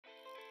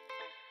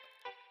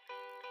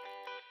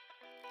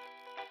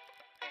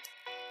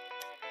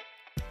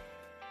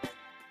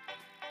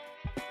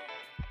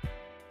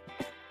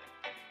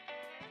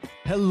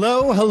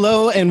Hello,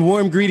 hello, and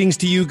warm greetings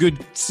to you,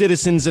 good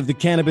citizens of the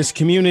cannabis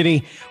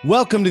community.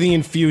 Welcome to the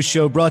Infuse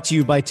Show, brought to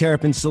you by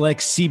Terrapin Select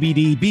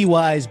CBD. Be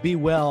wise, be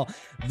well.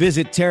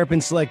 Visit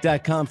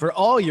terrapinselect.com for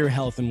all your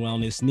health and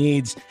wellness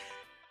needs.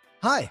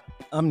 Hi,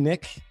 I'm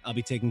Nick. I'll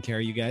be taking care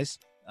of you guys.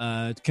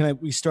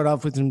 We start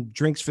off with some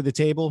drinks for the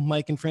table,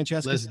 Mike and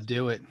Francesca? Let's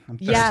do it. I'm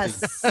thirsty.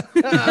 Yes.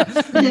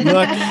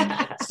 Look,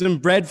 some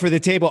bread for the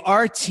table.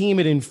 Our team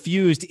at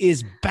Infused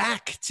is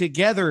back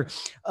together.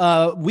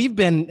 We've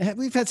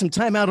had some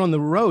time out on the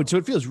road, so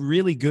it feels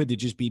really good to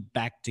just be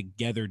back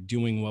together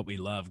doing what we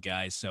love,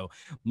 guys. So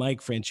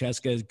Mike,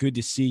 Francesca, it's good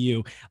to see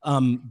you.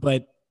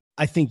 But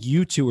I think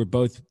you two are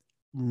both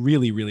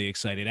really, really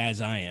excited,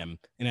 as I am,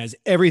 and has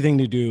everything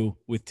to do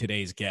with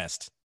today's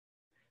guest.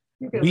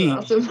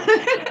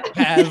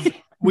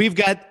 We've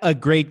got a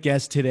great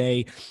guest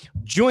today.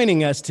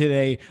 Joining us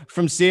today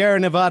from Sierra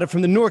Nevada,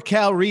 from the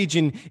NorCal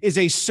region, is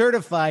a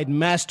certified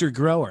master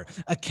grower,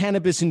 a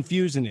cannabis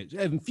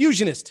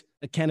infusionist,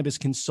 a cannabis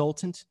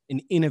consultant, an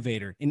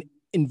innovator, an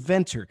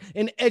inventor,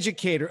 an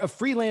educator, a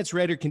freelance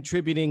writer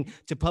contributing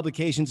to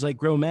publications like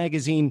Grow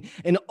Magazine,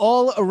 an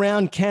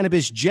all-around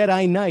cannabis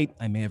Jedi Knight,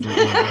 I may have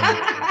written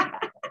that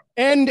wrong,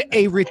 and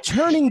a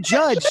returning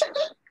judge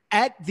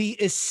at the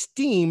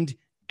esteemed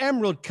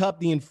Emerald Cup.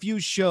 The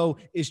Infuse Show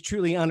is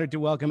truly honored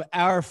to welcome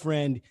our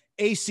friend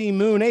AC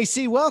Moon.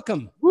 AC,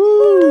 welcome.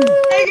 Woo!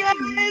 Hey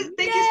guys,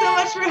 thank you so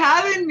much for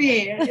having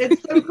me.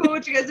 It's so cool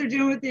what you guys are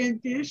doing with the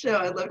Infuse Show.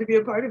 I'd love to be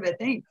a part of it.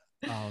 Thanks.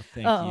 Oh,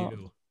 thank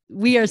you.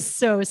 We are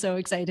so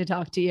excited to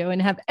talk to you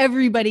and have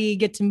everybody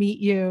get to meet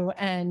you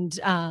and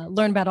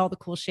learn about all the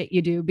cool shit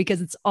you do,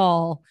 because it's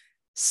all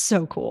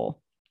so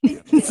cool.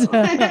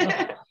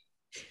 For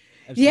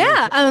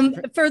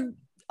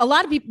a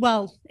lot of people,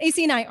 well,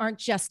 AC and I aren't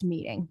just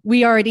meeting.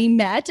 We already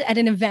met at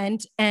an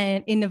event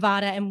in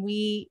Nevada, and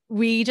we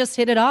just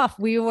hit it off.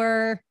 We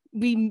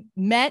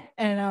met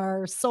and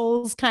our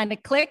souls kind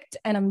of clicked,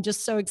 and I'm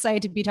just so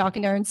excited to be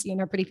talking to her and seeing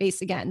her pretty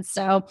face again.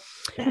 So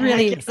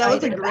really excited. That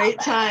was a great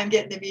time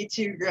getting to meet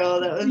you, girl.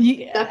 That was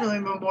definitely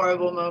a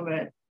memorable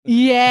moment.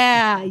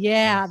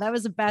 Yeah. That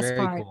was the best Very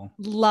part. cool.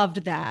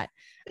 Loved that.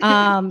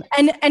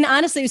 And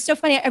honestly, it was so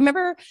funny. I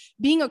remember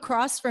being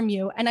across from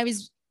you, and I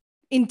was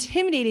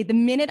intimidated the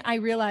minute I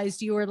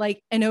realized you were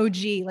like an OG,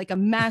 like a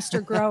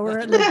master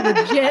grower, like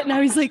legit. And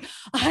I was like,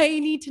 I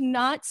need to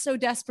not so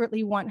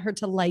desperately want her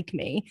to like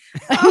me.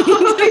 But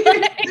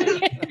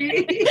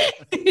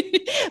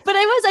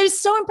I was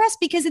so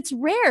impressed, because it's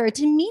rare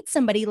to meet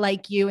somebody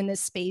like you in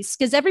this space,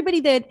 because everybody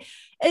that,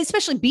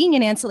 especially being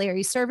an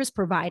ancillary service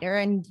provider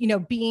and,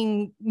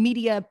 being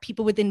media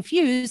people with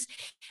Infuse,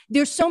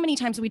 there's so many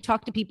times we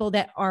talk to people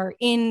that are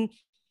in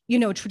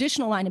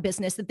traditional line of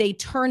business, that they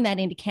turn that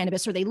into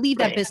cannabis, or they leave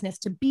that business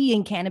to be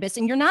in cannabis.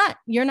 And you're not,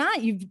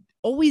 you've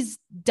always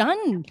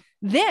done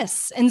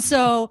this. And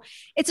so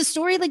it's a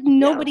story like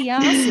nobody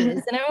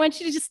else's. And I want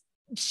you to just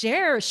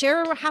share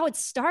how it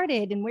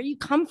started and where you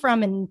come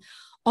from and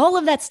all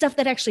of that stuff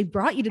that actually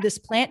brought you to this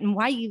plant, and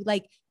why you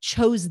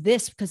chose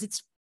this, because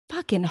it's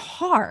fucking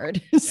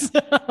hard.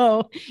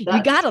 So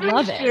you gotta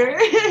love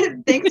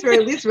it. Thanks for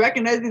at least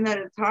recognizing that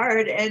it's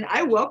hard. And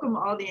I welcome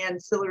all the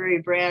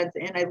ancillary brands,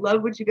 and I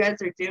love what you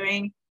guys are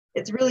doing.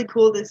 It's really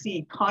cool to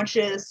see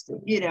conscious,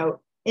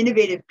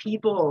 innovative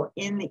people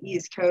in the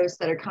East Coast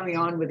that are coming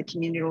on with a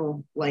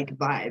communal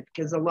vibe,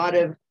 because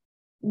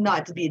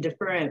not to be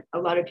different, a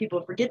lot of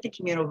people forget the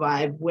communal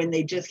vibe when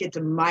they just get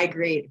to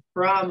migrate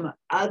from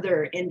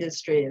other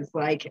industries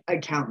like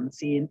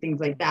accountancy and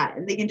things like that.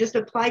 And they can just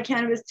apply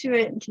cannabis to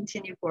it and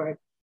continue forward.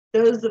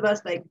 Those of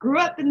us that grew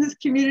up in this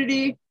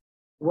community,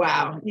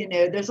 wow,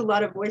 there's a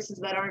lot of voices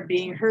that aren't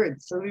being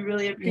heard. So we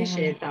really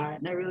appreciate that.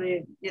 And I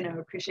really,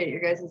 appreciate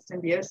your guys'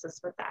 symbiosis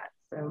with that.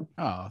 So.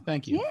 Oh,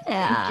 thank you.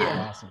 Yeah. Thank you.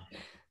 Awesome.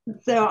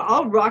 So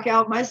I'll rock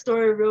out my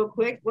story real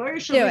quick. Where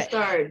should we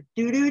start?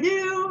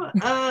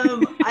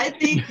 I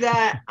think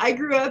that I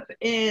grew up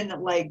in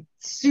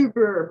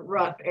super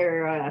rough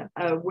era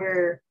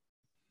where,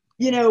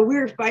 we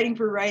were fighting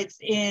for rights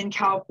in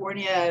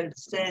California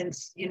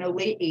since,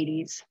 late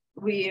 80s.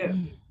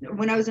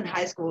 When I was in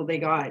high school, they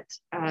got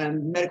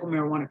medical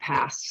marijuana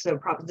passed. So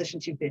Proposition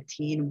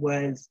 215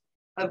 was,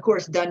 of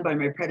course, done by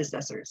my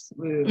predecessors,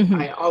 who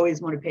I always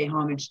want to pay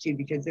homage to,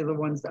 because they're the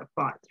ones that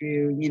fought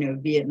through,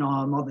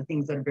 Vietnam, all the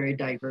things that are very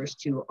diverse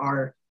to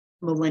our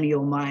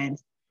millennial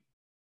minds.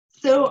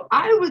 So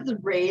I was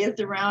raised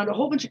around a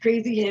whole bunch of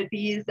crazy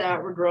hippies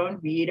that were growing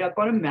weed up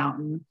on a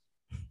mountain,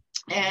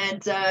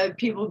 and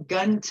people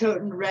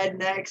gun-toting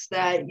rednecks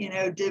that,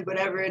 did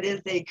whatever it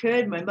is they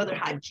could. My mother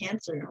had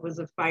cancer, was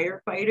a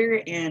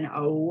firefighter, and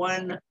a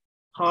one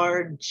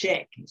hard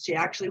chick. She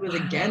actually was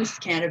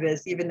against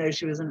cannabis, even though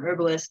she was an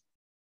herbalist,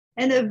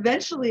 and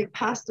eventually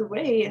passed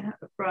away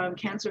from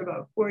cancer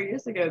about 4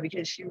 years ago,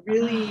 because she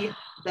really,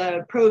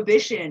 the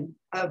prohibition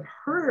of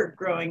her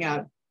growing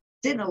up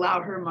didn't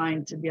allow her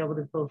mind to be able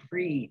to feel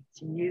free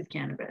to use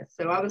cannabis.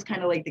 So I was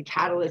kind of like the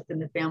catalyst in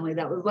the family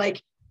that was like,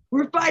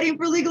 we're fighting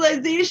for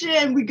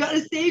legalization. We got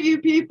to save you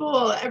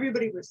people.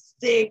 Everybody was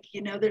sick.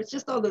 There's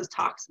just all those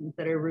toxins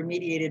that are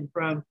remediated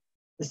from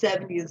the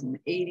 70s and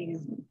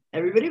 80s.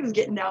 Everybody was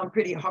getting down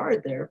pretty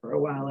hard there for a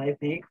while, I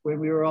think, when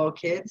we were all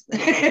kids.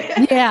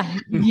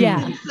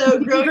 Yeah. So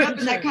growing up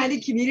in that kind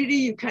of community,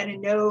 you kind of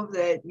know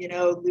that, you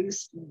know,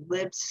 loose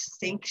lips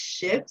sink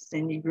ships,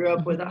 and you grew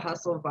up with a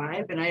hustle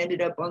vibe. And I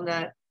ended up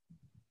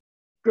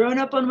growing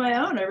up on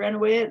my own. I ran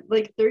away at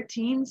like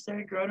 13,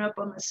 started growing up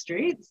on the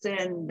streets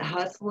and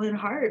hustling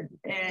hard.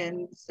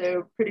 And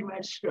so pretty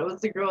much I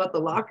was the girl at the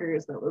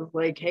lockers that was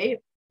like, hey,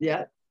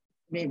 yeah,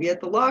 maybe at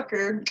the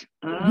locker.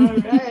 All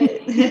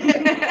right.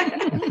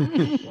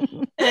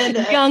 And,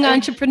 young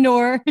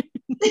entrepreneur.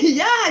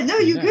 Yeah, no,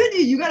 you Yeah. could.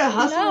 You got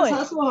to know it.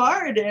 hustle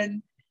hard,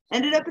 and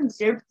ended up in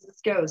San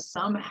Francisco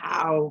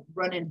somehow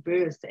running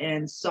booths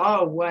and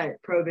saw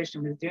what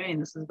Prohibition was doing.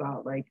 This is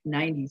about like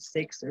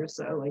 96 or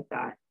so, like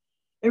that.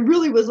 It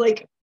really was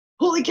like,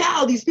 holy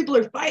cow, these people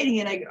are fighting.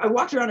 And I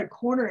walked around a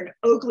corner in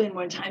Oakland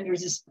one time. There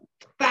was this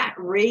fat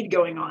raid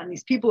going on.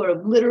 These people are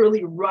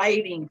literally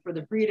rioting for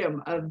the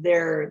freedom of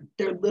their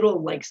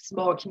little like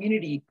small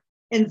community.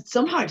 And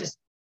somehow I just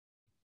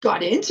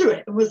got into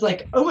it and was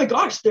like, oh my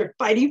gosh, they're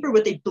fighting for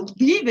what they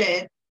believe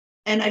in.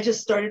 And I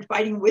just started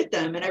fighting with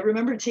them. And I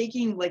remember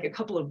taking like a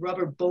couple of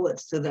rubber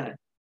bullets to the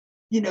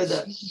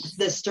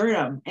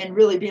sternum, and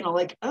really being all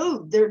like,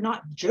 oh, they're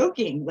not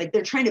joking. Like,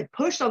 they're trying to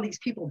push all these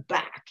people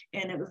back.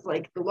 And it was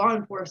like the law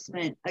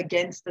enforcement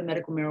against the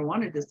medical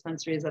marijuana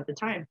dispensaries at the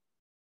time.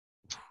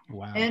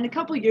 Wow. And a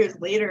couple of years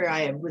later,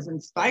 I was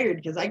inspired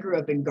because I grew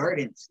up in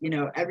gardens. You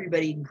know,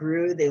 everybody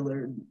grew,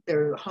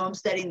 they're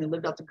homesteading, they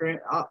lived off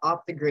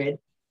the grid,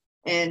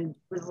 and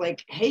was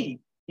like, hey,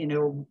 you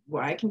know,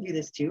 well, I can do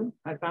this too.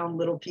 I found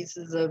little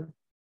pieces of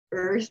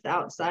earth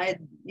outside,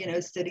 you know,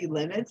 city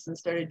limits, and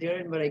started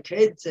doing what I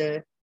could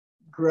to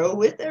grow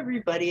with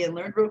everybody, and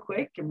learned real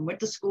quick, and went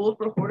to school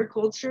for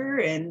horticulture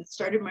and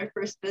started my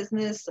first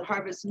business,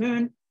 Harvest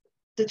Moon,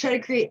 to try to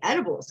create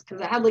edibles,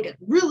 because I had like a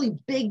really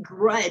big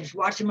grudge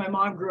watching my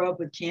mom grow up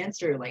with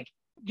cancer, like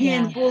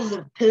handfuls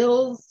of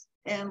pills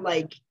and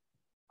like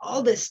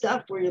all this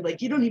stuff where you're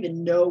like, you don't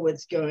even know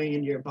what's going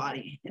into your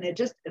body, and it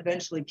just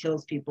eventually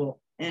kills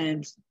people.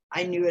 And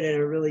I knew it at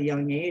a really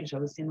young age. I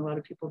was seeing a lot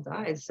of people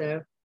die.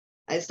 So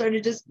I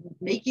started just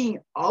making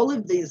all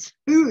of these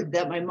food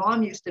that my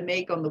mom used to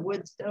make on the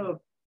wood stove,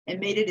 and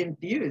made it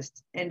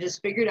infused, and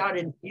just figured out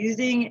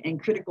infusing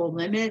and critical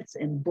limits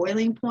and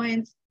boiling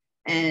points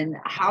and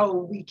how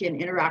we can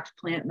interact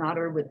plant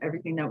matter with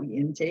everything that we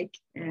intake.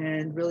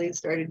 And really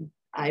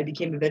I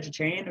became a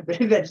vegetarian. I've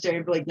been a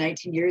vegetarian for like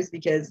 19 years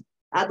because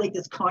I had like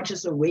this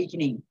conscious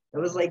awakening. It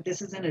was like,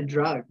 this isn't a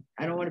drug.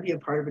 I don't want to be a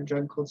part of a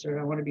drug culture.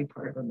 I want to be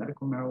part of a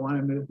medical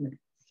marijuana movement.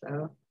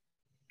 So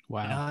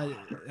Wow.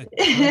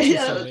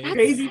 yeah,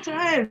 crazy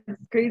times.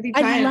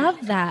 I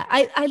love that.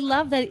 I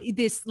love that,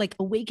 this like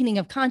awakening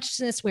of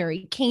consciousness, where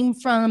it came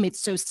from.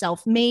 It's so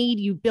self-made.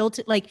 You built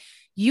it. Like,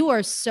 you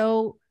are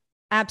so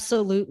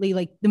absolutely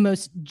like the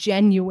most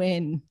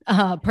genuine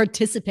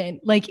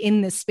participant like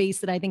in this space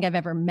that I think I've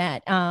ever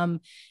met.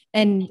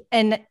 And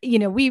you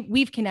know,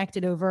 we've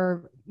connected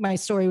over my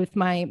story with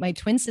my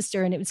twin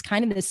sister, and it was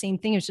kind of the same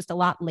thing. It was just a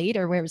lot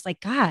later, where it was like,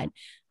 God,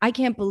 I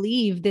can't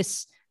believe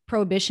this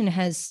Prohibition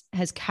has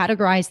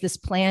categorized this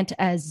plant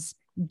as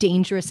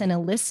dangerous and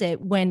illicit,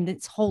 when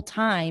this whole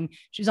time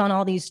she was on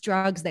all these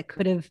drugs that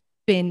could have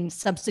been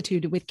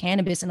substituted with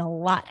cannabis in a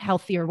lot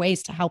healthier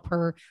ways to help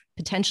her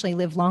potentially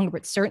live longer,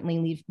 but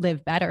certainly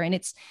live better. And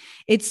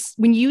it's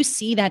when you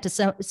see that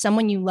to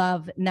someone you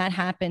love, and that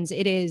happens,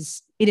 it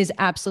is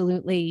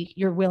absolutely,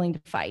 you're willing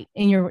to fight,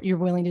 and you're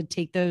willing to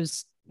take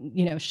those,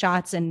 you know,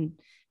 shots and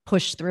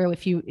push through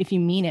if you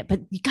mean it. But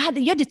you had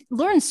to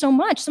learn so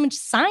much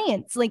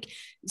science, like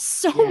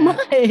so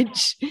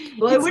much.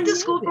 Well, I went to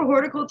school for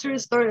horticulture,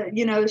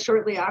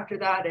 shortly after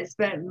that. I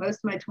spent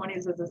most of my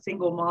 20s as a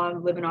single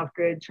mom, living off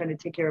grid, trying to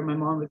take care of my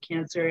mom with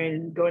cancer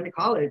and going to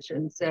college.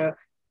 And so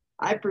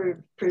I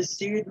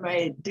pursued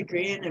my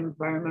degree in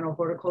environmental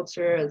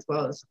horticulture as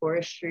well as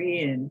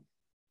forestry, and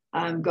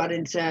got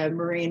into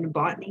marine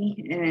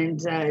botany, and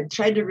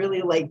tried to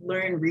really like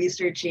learn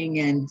researching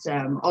and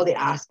all the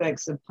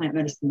aspects of plant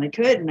medicine I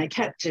could. And I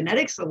kept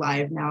genetics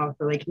alive now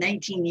for like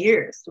 19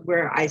 years,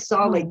 where I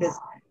saw like this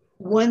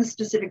one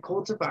specific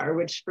cultivar,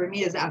 which for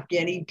me is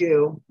Afghani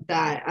goo,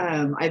 that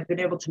I've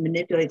been able to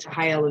manipulate to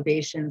high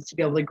elevations to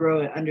be able to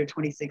grow it under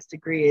 26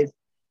 degrees,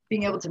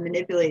 being able to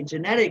manipulate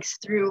genetics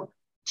through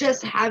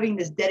just having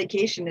this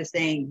dedication to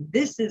saying,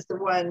 this is the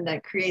one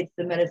that creates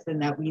the medicine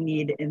that we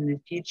need in the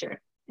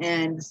future.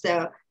 And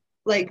so,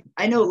 like,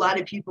 I know a lot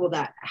of people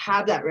that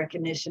have that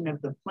recognition of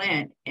the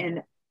plant,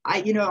 and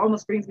it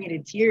almost brings me to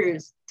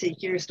tears to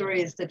hear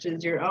stories such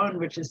as your own,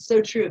 which is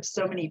so true of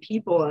so many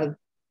people, of,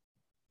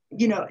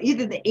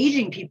 either the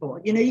aging people,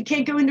 you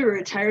can't go into a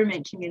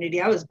retirement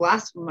community. I was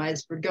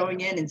blasphemized for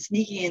going in and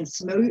sneaking in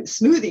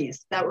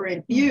smoothies that were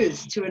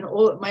infused to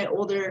my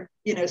older,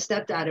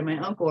 stepdad and my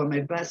uncle and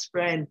my best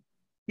friend,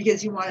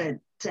 because he wanted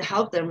to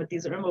help them with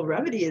these herbal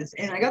remedies.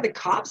 And I got the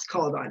cops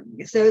called on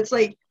me. So it's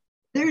like,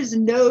 there's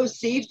no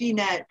safety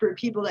net for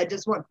people that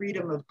just want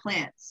freedom of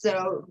plants.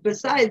 So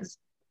besides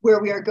where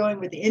we are going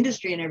with the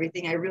industry and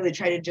everything, I really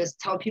try to just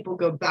tell people,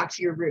 go back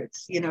to your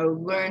roots, you know,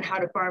 learn how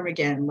to farm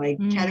again. Like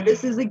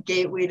cannabis is a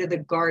gateway to the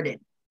garden,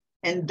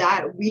 and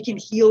that we can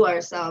heal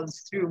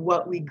ourselves through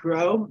what we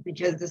grow,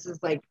 because this is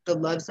like the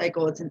love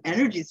cycle. It's an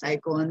energy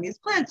cycle, and these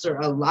plants are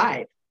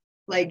alive.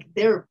 Like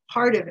they're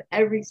part of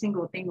every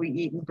single thing we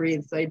eat and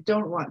breathe. So I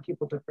don't want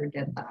people to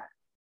forget that.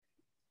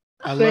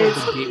 I love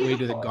the gateway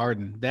to the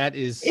garden. That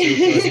is, so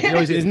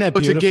isn't that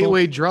beautiful? It's a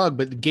gateway drug,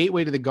 but the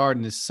gateway to the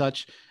garden is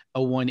such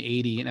a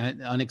 180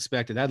 and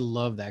unexpected. I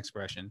love that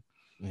expression.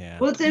 Yeah.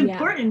 Well, it's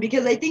important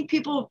because I think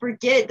people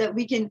forget that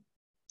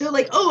they're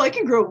like, oh, I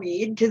can grow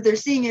weed, because they're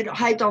seeing it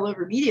hyped all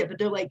over media, but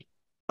they're like,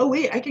 oh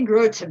wait, I can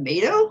grow a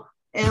tomato?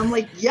 And I'm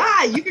like,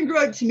 yeah, you can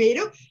grow a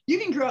tomato. You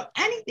can grow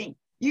anything.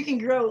 You can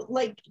grow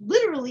like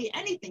literally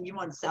anything. You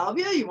want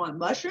salvia, you want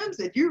mushrooms.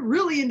 If you're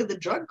really into the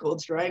drug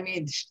culture, I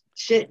mean,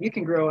 shit, you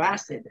can grow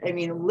acid. I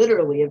mean,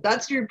 literally, if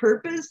that's your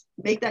purpose,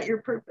 make that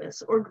your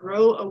purpose, or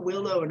grow a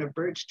willow and a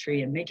birch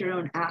tree and make your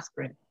own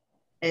aspirin.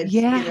 It's,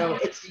 you know,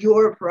 it's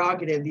your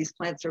prerogative. These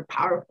plants are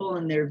powerful,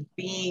 and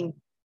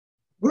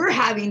we're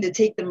having to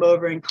take them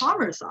over and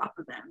commerce off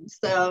of them.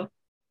 So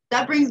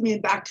that brings me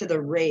back to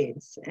the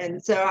raids.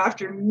 And so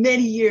after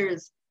many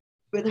years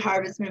with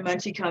Harvestman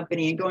Munchie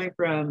Company, and going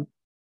from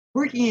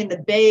working in the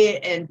Bay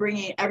and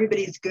bringing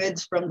everybody's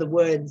goods from the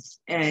woods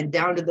and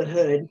down to the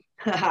hood.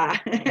 That's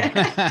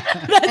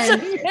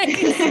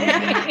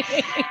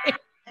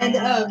and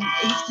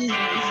excuse me,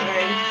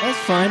 sorry. That's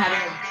fine.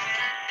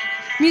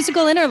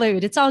 Musical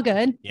interlude. It's all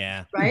good.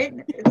 Yeah. Right?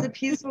 It's a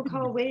peaceful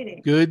call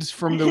waiting. Goods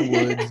from the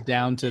woods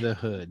down to the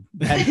hood.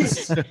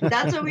 That's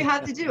what we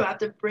have to do. I have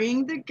to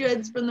bring the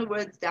goods from the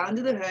woods down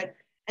to the hood,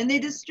 and they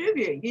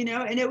distribute, you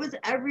know, and it was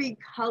every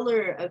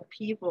color of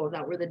people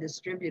that were the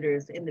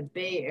distributors in the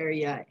Bay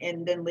Area.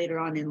 And then later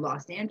on in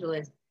Los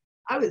Angeles,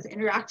 I was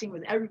interacting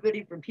with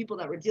everybody from people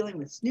that were dealing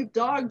with Snoop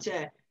Dogg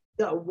to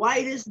the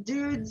whitest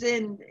dudes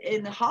in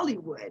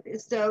Hollywood.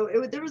 So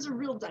there was a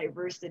real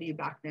diversity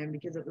back then,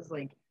 because it was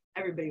like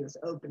everybody was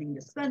opening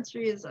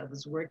dispensaries. I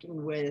was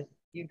working with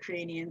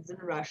Ukrainians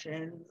and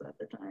Russians at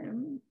the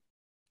time.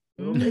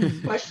 A little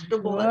bit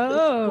questionable at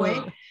this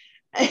point.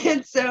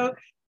 And so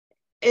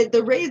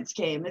the raids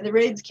came, and the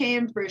raids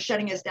came for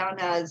shutting us down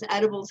as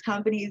edibles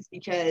companies,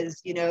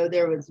 because, you know,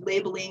 there was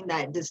labeling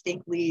that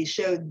distinctly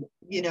showed,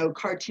 you know,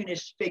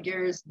 cartoonish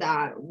figures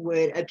that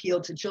would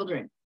appeal to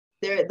children.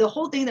 The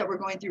whole thing that we're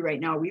going through right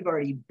now, we've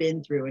already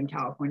been through in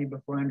California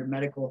before under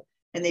medical,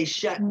 and they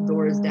shut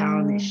doors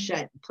down, they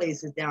shut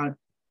places down.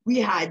 We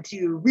had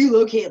to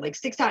relocate like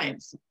 6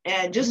 times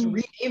and just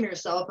rename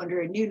yourself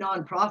under a new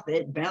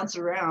nonprofit, bounce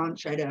around,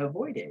 try to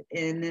avoid it.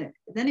 And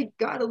then it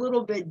got a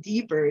little bit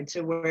deeper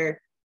to where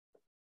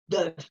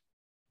the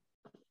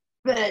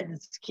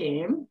feds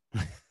came.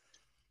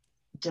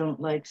 Don't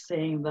like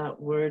saying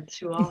that word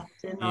too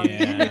often on the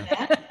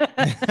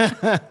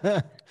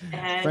internet.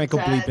 And Frank will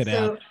bleep it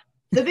out.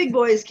 The big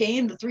boys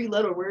came, the 3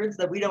 letter words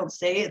that we don't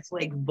say. It's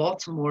like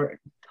Baltimore.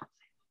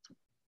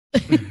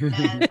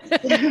 And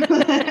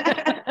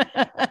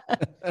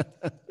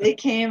they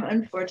came,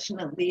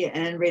 unfortunately,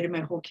 and raided my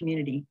whole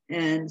community.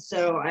 And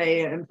so I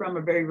am from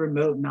a very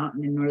remote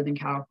mountain in Northern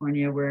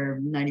California,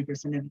 where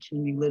 90% of the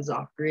community lives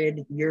off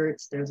grid,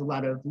 yurts. There's a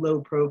lot of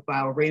low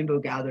profile rainbow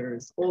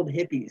gatherers, old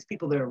hippies,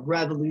 people that are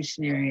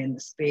revolutionary in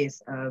the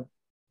space of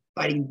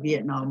fighting the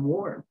Vietnam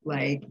War,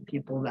 like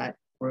people that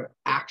were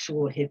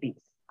actual hippies.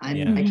 I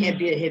can't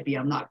be a hippie.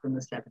 I'm not from the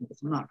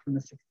 70s. I'm not from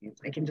the 60s.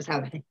 I can just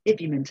have a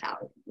hippie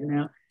mentality, you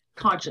know?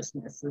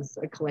 Consciousness is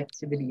a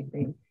collectivity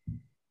thing.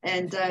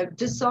 And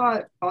just saw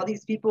all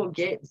these people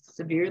get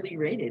severely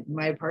raided.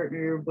 My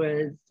partner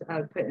was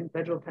put in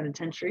federal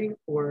penitentiary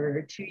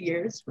for 2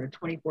 years for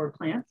 24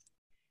 plants.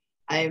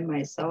 I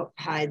myself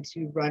had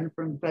to run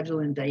from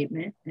federal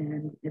indictment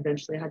and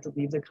eventually had to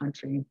leave the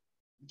country,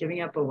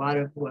 giving up a lot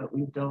of what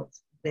we built.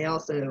 They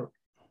also,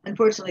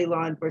 unfortunately,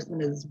 law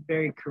enforcement is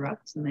very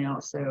corrupt, and they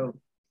also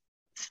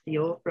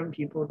steal from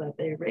people that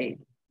they raid.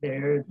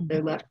 They're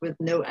left with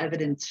no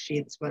evidence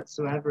sheets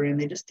whatsoever, and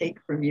they just take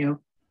from you,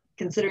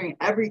 considering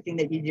everything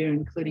that you do,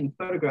 including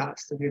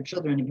photographs of your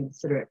children, and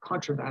consider it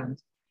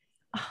contraband.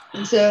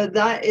 And so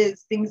that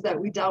is things that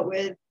we dealt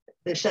with,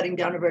 the shutting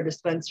down of our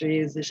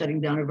dispensaries, the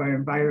shutting down of our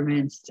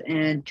environments,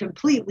 and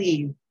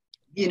completely,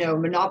 you know,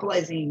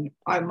 monopolizing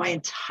my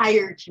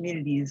entire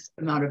community's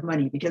amount of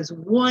money, because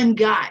one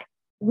guy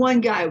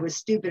was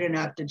stupid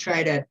enough to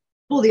try to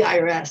pull the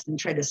IRS and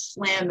try to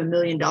slam $1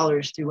 million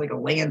through like a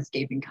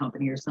landscaping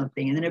company or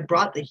something. And then it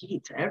brought the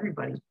heat to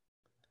everybody.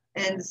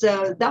 And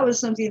so that was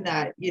something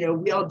that, you know,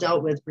 we all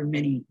dealt with for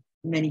many,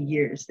 many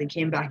years. They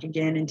came back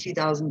again in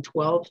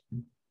 2012.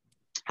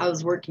 I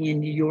was working in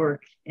New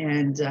York,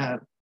 and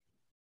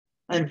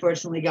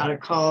unfortunately got a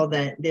call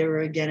that they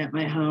were again at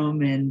my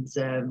home, and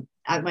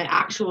at my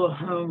actual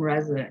home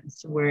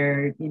residence,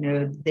 where, you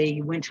know, they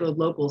went to a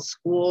local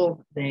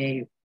school.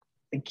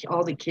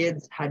 All the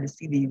kids had to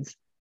see these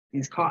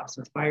cops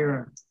with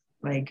firearms,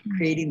 like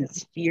creating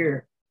this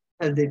fear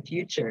of the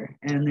future.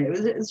 And it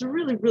was a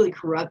really, really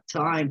corrupt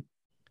time.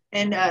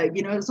 And,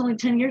 you know, it was only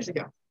 10 years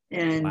ago.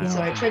 And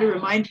so I try to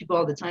remind people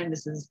all the time,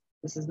 this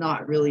is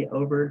not really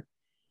over.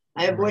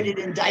 I avoided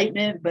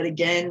indictment, but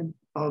again,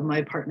 all of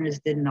my partners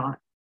did not.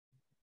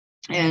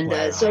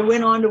 And so I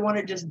went on to want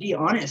to just be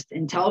honest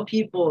and tell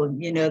people,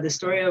 you know, the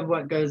story of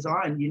what goes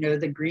on, you know,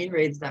 the green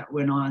raids that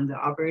went on, the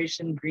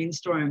Operation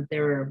Greenstorm. They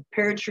were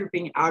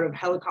paratrooping out of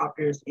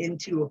helicopters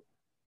into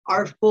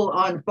our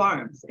full-on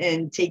farms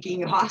and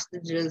taking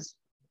hostages,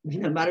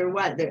 no matter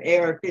what. Their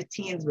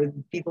AR-15s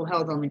with people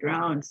held on the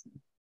ground,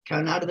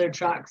 coming out of their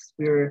trucks.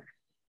 We were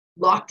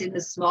locked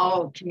into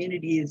small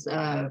communities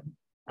of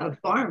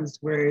farms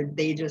where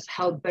they just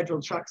held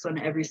federal trucks on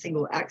every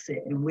single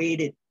exit and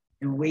waited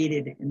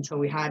until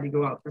we had to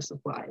go out for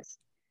supplies.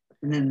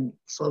 And then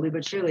slowly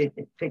but surely,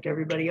 they pick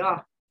everybody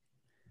off.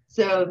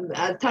 So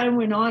as time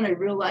went on, I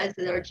realized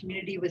that our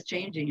community was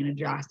changing in a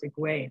drastic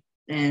way.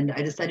 And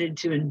I decided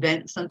to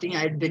invent something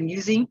I had been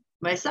using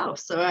myself.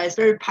 So I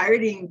started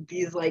pirating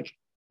these like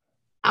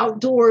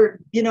outdoor,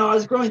 you know, I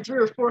was growing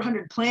 300 or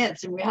 400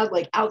 plants, and we had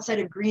like outside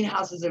of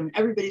greenhouses, and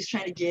everybody's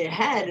trying to get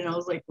ahead. And I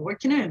was like, what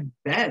can I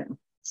invent?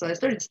 So I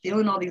started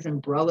stealing all these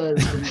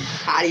umbrellas and like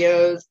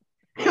patios.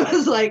 It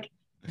was like,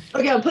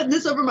 okay, I'm putting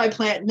this over my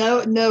plant.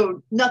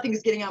 No,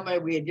 nothing's getting on my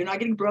weed. You're not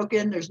getting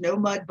broken. There's no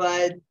mud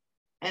bud.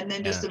 And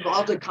then just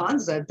evolved a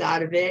concept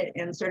out of it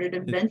and started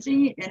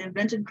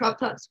invented crop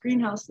tops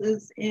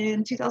greenhouses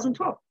in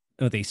 2012.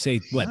 Oh, they say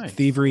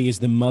thievery is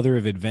the mother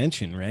of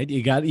invention, right?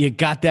 You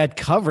got that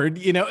covered,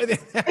 you know.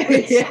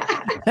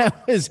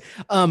 That was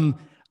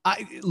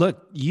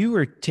look, you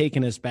were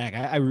taking us back.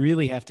 I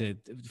really have to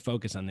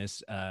focus on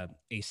this,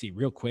 AC,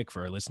 real quick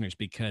for our listeners,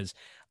 because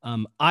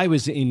I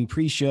was in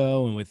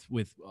pre-show and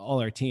with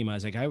all our team. I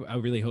was like, I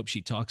really hope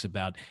she talks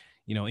about,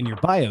 you know, in your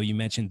bio, you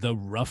mentioned the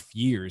rough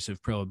years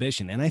of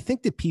Prohibition. And I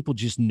think that people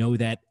just know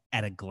that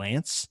at a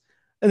glance,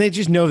 and they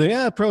just know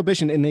that,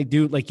 Prohibition. And they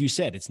do, like you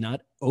said, it's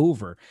not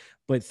over.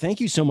 But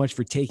thank you so much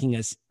for taking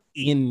us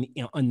in,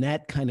 you know, on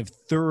that kind of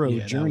thorough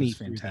journey. That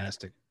was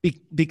fantastic.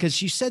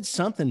 Because you said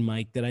something,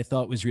 Mike, that I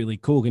thought was really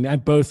cool. And I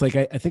both, like,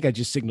 I think I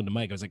just signaled to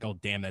Mike. I was like, oh,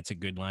 damn, that's a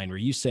good line, where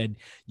you said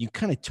you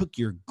kind of took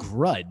your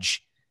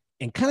grudge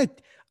and kind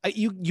of,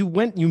 you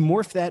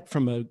morphed that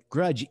from a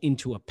grudge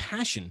into a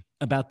passion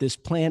about this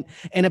plant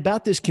and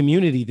about this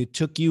community that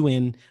took you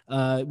in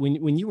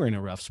when you were in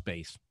a rough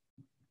space.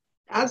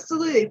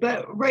 Absolutely.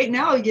 But right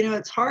now, you know,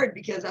 it's hard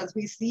because as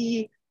we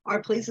see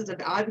our places of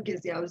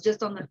advocacy, I was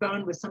just on the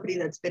phone with somebody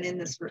that's been in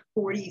this for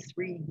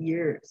 43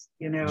 years,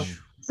 you know,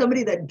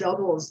 somebody that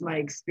doubles my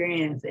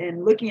experience,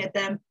 and looking at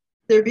them,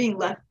 they're being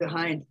left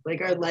behind.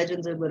 Like, our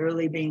legends are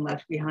literally being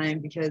left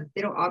behind because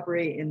they don't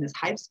operate in this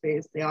hype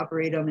space. They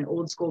operate on the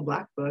old school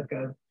black book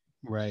of.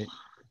 Right.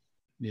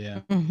 Yeah.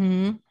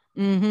 Mm-hmm.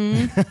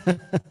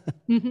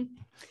 Mm-hmm.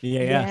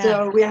 Yeah.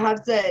 So we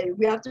have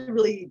to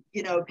really,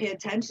 you know, pay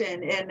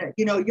attention. And,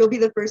 you know, you'll be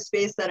the first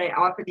space that I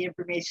offer the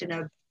information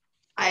of.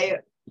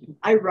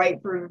 I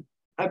write for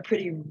a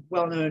pretty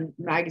well-known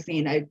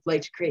magazine. I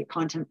like to create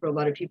content for a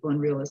lot of people in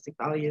Realistic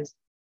Values.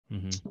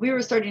 Mm-hmm. We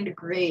were starting to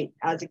create,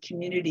 as a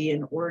community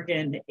in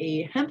Oregon,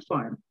 a hemp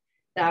farm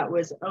that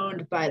was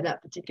owned by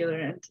that particular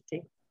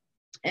entity.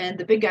 And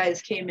the big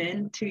guys came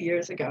in 2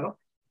 years ago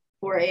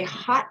for a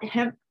hot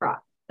hemp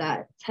crop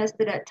that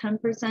tested at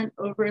 10%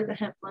 over the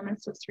hemp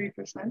limits of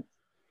 3%.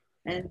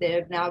 And they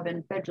have now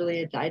been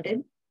federally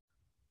indicted.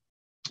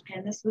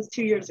 And this was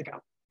 2 years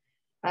ago.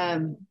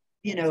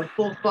 You know,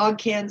 full fog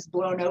cans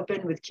blown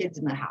open with kids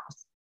in the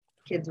house.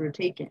 Kids were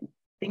taken,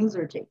 things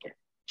were taken,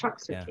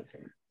 trucks were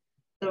taken.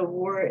 The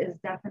war is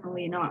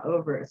definitely not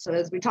over. So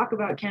as we talk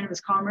about cannabis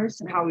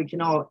commerce and how we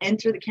can all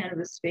enter the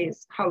cannabis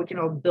space, how we can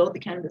all build the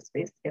cannabis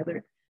space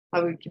together,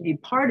 how we can be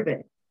part of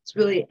it, it's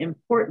really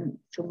important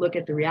to look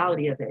at the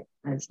reality of it.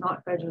 And it's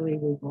not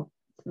federally legal.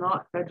 It's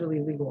not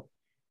federally legal.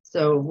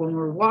 So when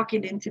we're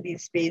walking into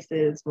these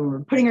spaces, when we're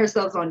putting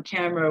ourselves on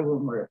camera,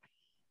 when we're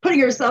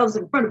putting ourselves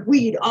in front of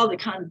weed, all the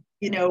kind,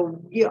 you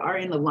know, we are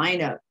in the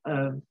lineup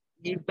of,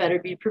 you better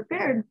be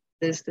prepared.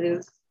 This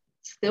is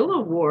still a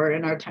war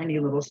in our tiny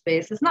little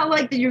space. It's not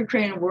like the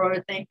Ukraine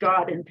war, thank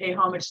God, and pay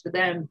homage to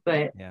them,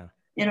 but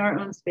in our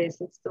own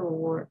space, it's still a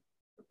war.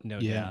 No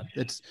doubt.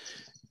 It's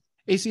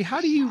AC, how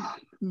do you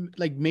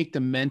like make the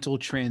mental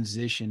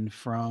transition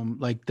from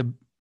like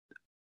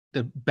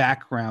the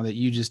background that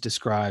you just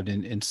described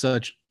in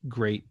such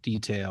great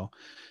detail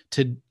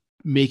to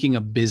making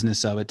a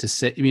business of it, to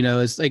say, you know,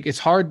 it's like, it's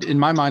hard in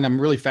my mind.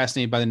 I'm really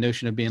fascinated by the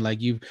notion of being like,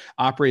 you've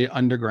operated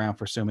underground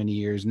for so many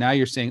years. Now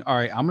you're saying, all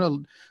right, I'm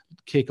going to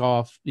kick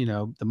off, you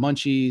know, the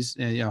Munchies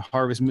and, you know,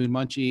 Harvest Moon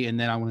Munchie. And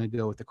then I want to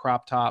go with the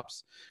crop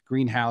tops,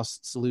 greenhouse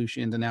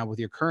solutions. And now with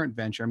your current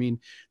venture, I mean,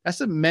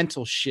 that's a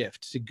mental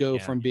shift to go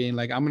from being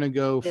like, I'm going to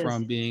go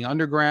from being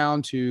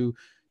underground to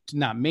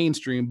not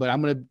mainstream, but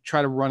I'm going to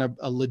try to run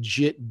a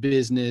legit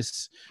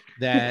business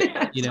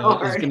that, you know,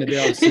 is going to be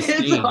able to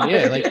sustain.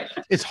 Like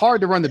it's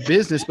hard to run the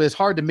business, but it's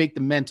hard to make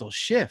the mental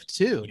shift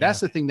too. That's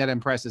the thing that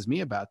impresses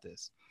me about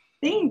this.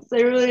 Thanks.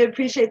 I really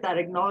appreciate that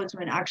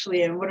acknowledgement,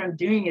 actually. And what I'm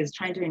doing is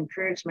trying to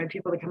encourage my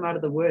people to come out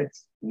of the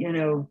woods. You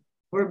know,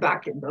 we're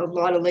back, a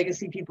lot of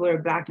legacy people are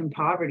back in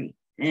poverty.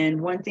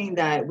 And one thing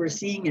that we're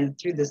seeing is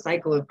through the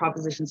cycle of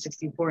Proposition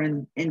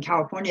 64 in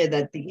California,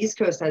 that the East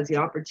Coast has the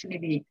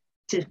opportunity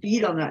to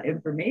feed on that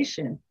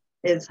information,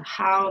 is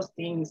how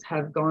things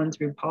have gone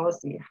through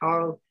policy,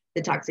 how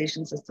the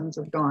taxation systems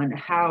have gone,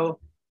 how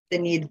the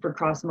need for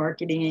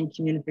cross-marketing and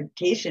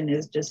communication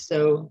is just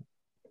so,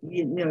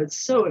 it's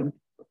so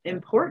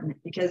important,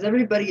 because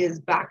everybody is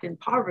back in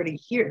poverty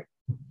here,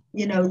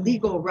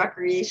 legal,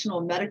 recreational,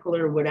 medical,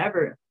 or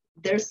whatever.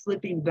 They're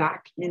slipping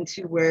back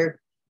into where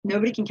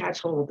nobody can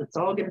catch hold. It's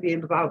all going to be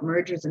about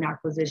mergers and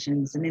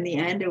acquisitions. And in the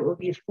end, it will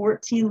be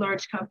 14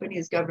 large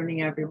companies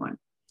governing everyone.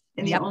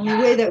 And the only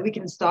way that we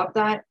can stop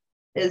that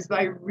is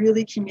by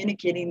really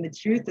communicating the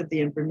truth of the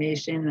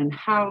information and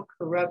how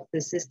corrupt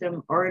the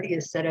system already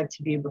is set up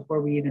to be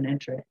before we even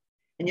enter it.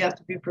 And you have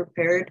to be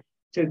prepared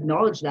to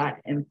acknowledge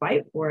that and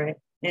fight for it.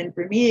 And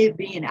for me,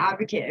 being an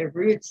advocate at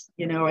Roots,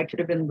 I could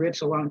have been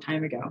rich a long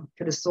time ago.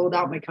 Could have sold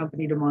out my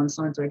company to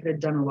Monsanto. I could have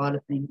done a lot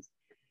of things.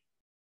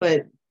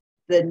 But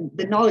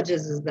the knowledge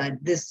is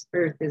that this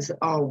earth is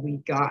all we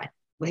got,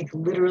 like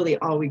literally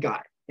all we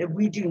got. If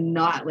we do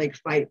not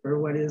fight for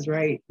what is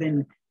right,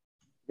 then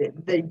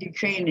the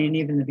Ukraine ain't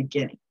even the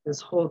beginning. This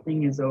whole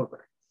thing is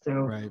over. So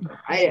right.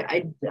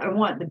 I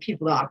want the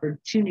people the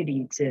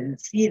opportunity to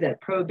see that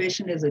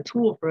prohibition is a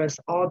tool for us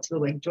all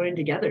to join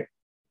together.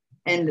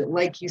 And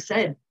like you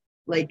said,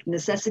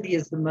 necessity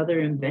is the mother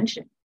of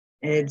invention.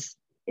 It's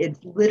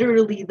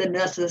literally the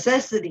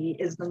necessity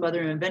is the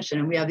mother of invention.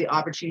 And we have the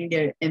opportunity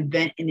to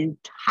invent an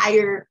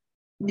entire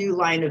new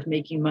line of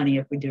making money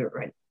if we do it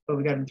right. But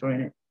we got to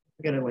join it.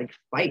 We got to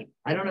fight.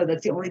 I don't know.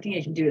 That's the only thing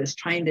I can do, is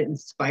trying to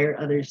inspire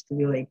others to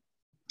be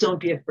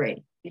don't be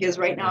afraid. Because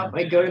right now, if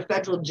I go to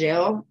federal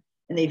jail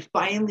and they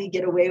finally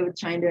get away with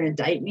trying to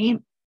indict me,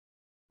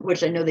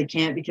 which I know they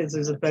can't because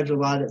there's a federal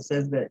law that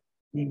says that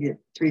you get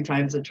 3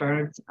 times the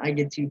charge, I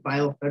get to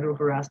file federal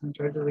harassment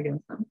charges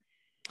against them.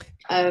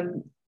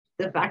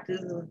 The fact is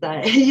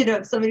that,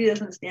 if somebody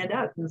doesn't stand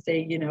up and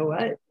say, you know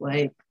what,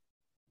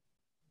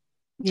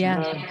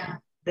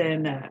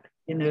 then,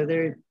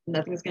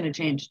 nothing's going to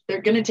change.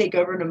 They're going to take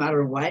over no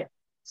matter what.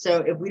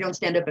 So if we don't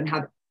stand up and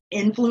have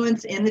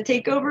influence in the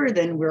takeover,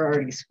 then we're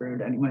already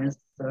screwed anyways.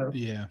 So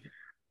yeah.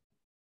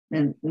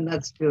 And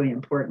that's really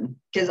important,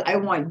 because I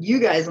want you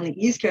guys on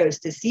the East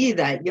Coast to see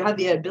that you have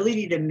the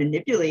ability to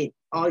manipulate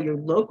all your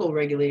local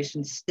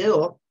regulations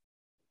still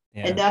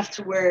enough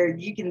to where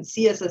you can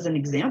see us as an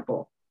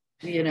example,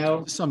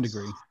 To some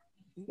degree.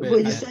 Well,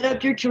 you set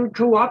up your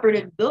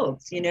cooperative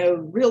builds,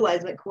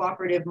 realize that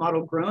cooperative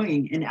model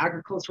growing and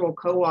agricultural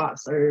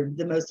co-ops are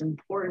the most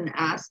important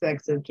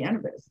aspects of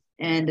cannabis,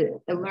 and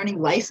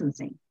learning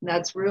licensing.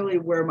 That's really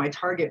where my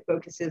target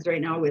focus is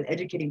right now with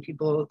educating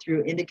people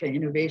through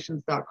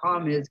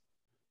indicainnovations.com is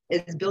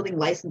building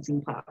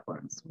licensing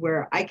platforms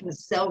where I can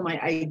sell my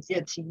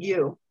idea to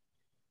you,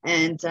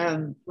 and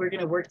we're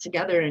going to work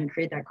together and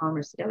create that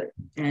commerce together.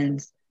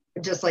 And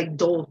just like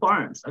Dole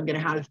Farms, I'm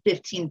going to have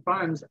 15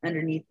 farms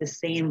underneath the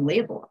same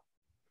label,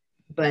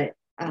 but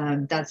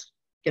that's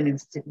going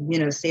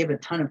to save a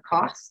ton of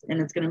costs,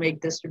 and it's going to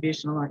make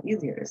distribution a lot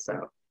easier.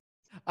 So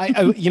I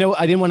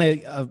didn't want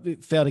to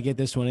fail to get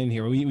this one in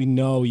here. We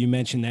know you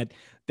mentioned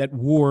that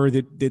war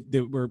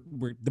that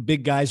where the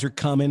big guys are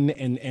coming,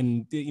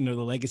 and the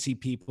legacy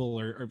people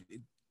are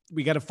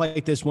we got to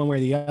fight this one way or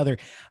the other.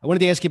 I wanted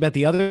to ask you about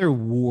the other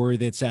war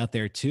that's out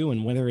there too,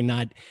 and whether or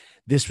not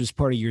this was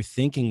part of your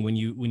thinking when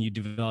you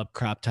developed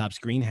Crop Tops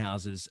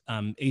greenhouses.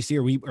 AC,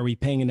 are we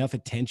paying enough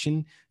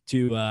attention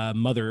to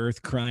Mother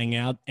Earth crying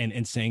out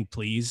and saying,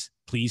 please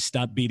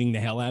stop beating the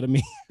hell out of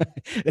me?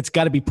 It's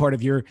got to be part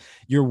of your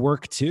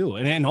work too,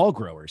 and all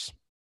growers.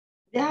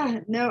 Yeah,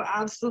 no,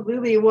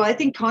 absolutely. Well, I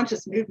think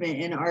conscious movement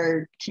in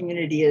our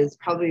community is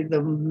probably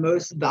the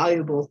most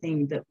valuable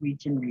thing that we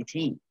can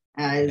retain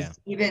as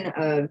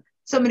even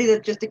somebody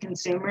that's just a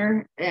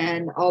consumer,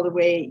 and all the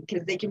way,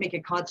 because they can make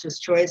a conscious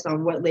choice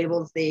on what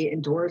labels they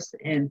endorse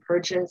and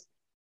purchase.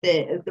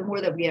 The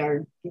more that we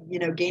are,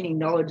 gaining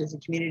knowledge as a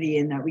community,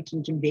 and that we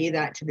can convey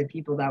that to the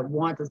people that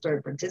want to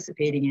start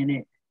participating in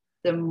it,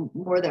 the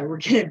more that we're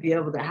going to be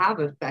able to have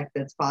effect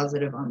that's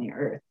positive on the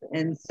earth.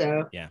 And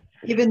so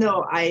even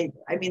though I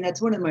mean,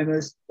 that's one of my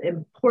most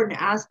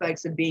important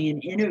aspects of being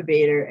an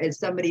innovator, is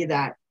somebody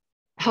that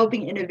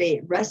helping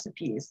innovate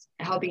recipes,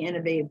 helping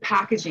innovate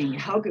packaging,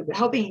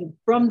 helping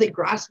from the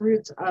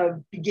grassroots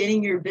of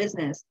beginning your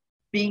business,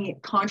 being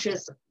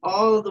conscious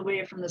all the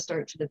way from the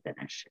start to the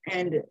finish,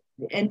 and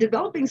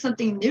developing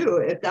something new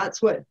if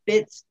that's what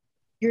fits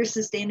your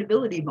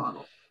sustainability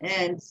model,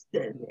 and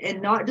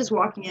not just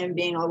walking in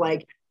being all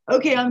like,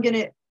 okay,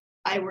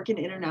 I work in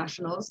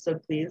internationals, so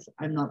please,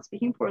 I'm not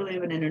speaking poorly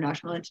of an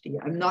international entity.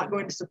 I'm not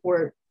going to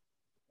support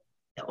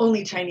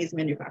only Chinese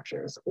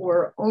manufacturers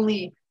or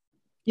only,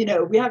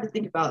 we have to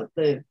think about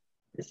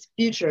this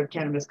future of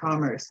cannabis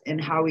commerce and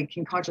how we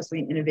can consciously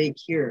innovate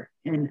here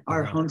in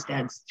our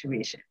homestead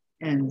situation.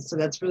 And so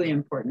that's really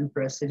important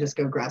for us to just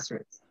go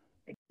grassroots.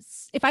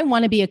 If I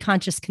want to be a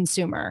conscious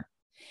consumer,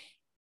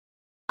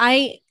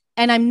 I'm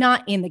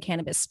not in the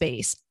cannabis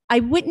space, I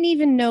wouldn't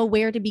even know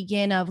where to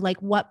begin of like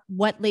what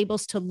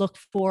labels to look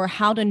for,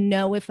 how to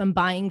know if I'm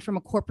buying from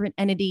a corporate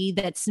entity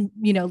that's,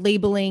 you know,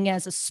 labeling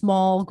as a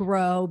small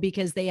grow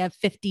because they have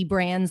 50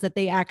 brands that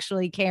they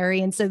actually carry.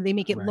 And so they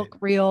make it look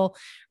real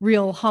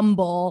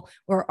humble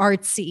or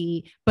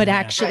artsy, but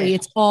actually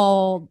it's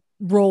all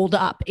rolled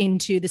up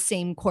into the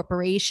same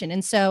corporation.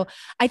 And so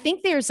I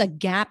think there's a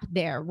gap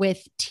there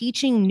with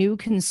teaching new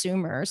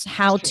consumers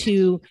how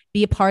to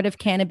be a part of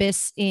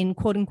cannabis in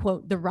quote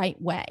unquote the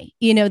right way,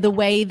 you know, the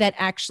way that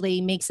actually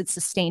makes it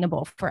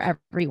sustainable for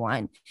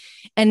everyone.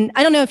 And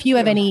I don't know if you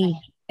have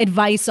any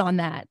advice on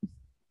that.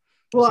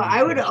 Well,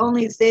 I would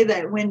only say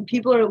that when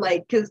people are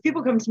like, because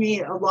people come to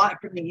me a lot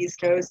from the East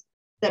Coast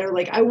that are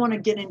like, I want to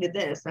get into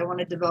this, I want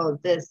to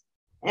develop this.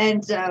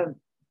 And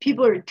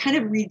people are kind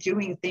of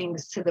redoing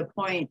things to the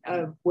point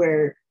of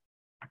where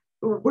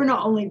we're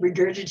not only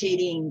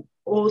regurgitating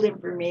old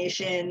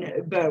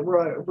information, but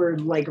we're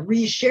like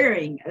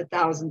resharing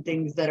 1,000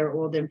 things that are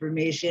old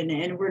information,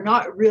 and we're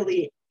not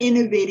really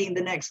innovating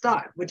the next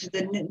thought, which is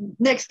the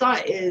next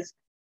thought is,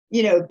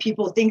 you know,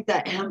 people think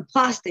that hemp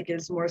plastic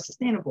is more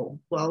sustainable.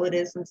 Well, it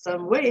is in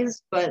some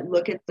ways, but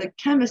look at the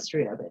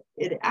chemistry of it.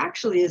 It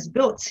actually is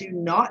built to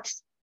not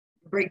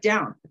break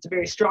down. It's a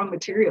very strong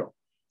material.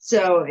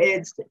 So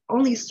it's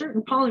only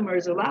certain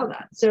polymers allow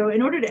that. So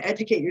in order to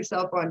educate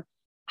yourself on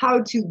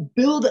how to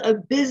build a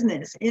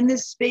business in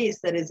this space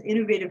that is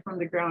innovative from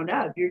the ground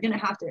up, you're going to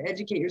have to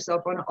educate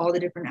yourself on all the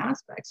different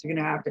aspects. You're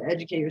going to have to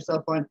educate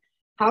yourself on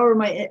how are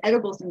my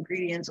edibles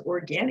ingredients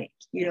organic?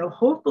 You know,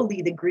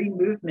 hopefully the green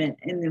movement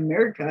in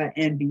America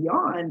and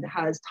beyond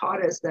has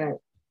taught us that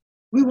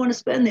we want to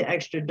spend the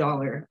extra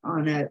dollar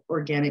on an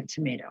organic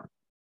tomato.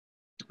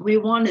 We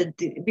want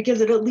to because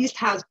it at least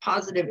has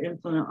positive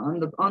influence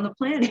on the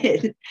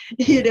planet,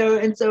 you know,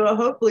 and so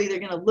hopefully they're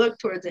going to look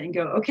towards it and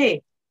go,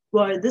 okay,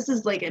 well, this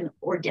is like an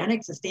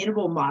organic,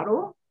 sustainable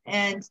model,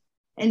 and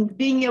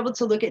being able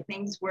to look at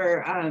things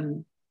where,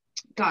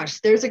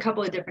 there's a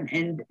couple of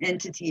different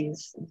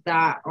entities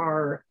that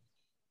are,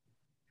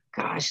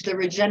 the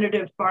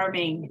regenerative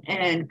farming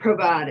and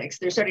probiotics.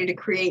 They're starting to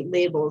create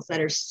labels that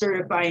are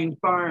certifying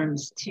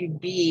farms to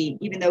be,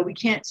 even though we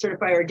can't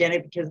certify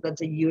organic because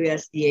that's a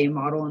USDA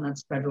model and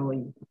that's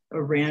federally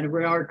ran,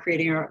 we are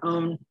creating our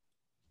own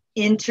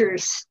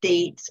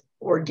interstate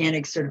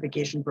organic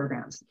certification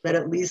programs that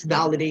at least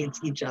validates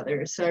each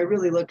other. So I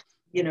really look,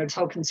 you know,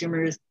 tell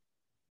consumers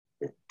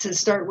to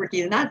start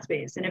working in that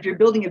space. And if you're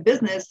building a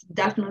business,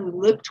 definitely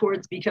look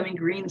towards becoming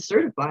green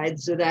certified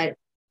so that,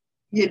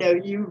 you know,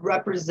 you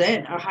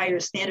represent a higher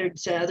standard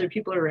to other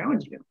people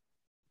around you.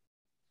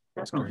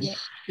 Definitely. Yeah.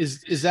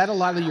 Is that a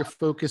lot of your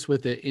focus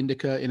with the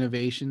Indica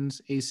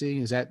Innovations, AC?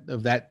 Is that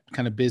of that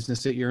kind of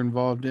business that you're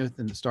involved with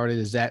and started?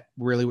 Is that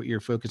really what you're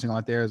focusing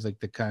on there? Is like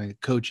the kind of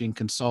coaching,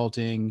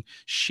 consulting,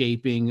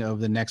 shaping of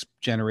the next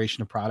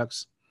generation of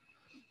products?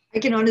 I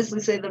can honestly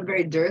say that I'm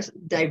very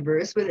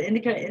diverse with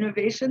Indica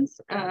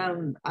Innovations.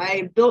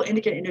 I built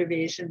Indica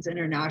Innovations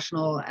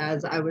International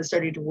as I was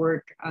starting to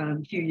work a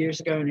few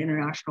years ago in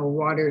international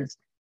waters.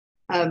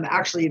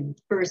 Actually,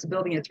 first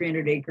building a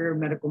 300-acre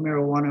medical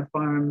marijuana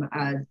farm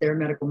as their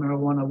medical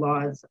marijuana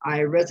laws, I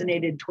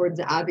resonated towards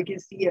the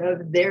advocacy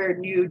of their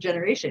new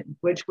generation,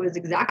 which was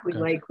exactly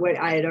like what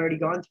I had already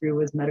gone through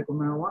with medical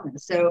marijuana.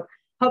 So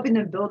helping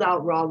them build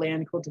out raw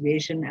land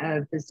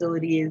cultivation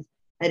facilities,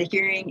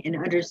 adhering and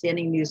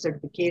understanding new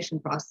certification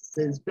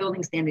processes,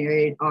 building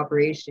standard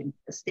operating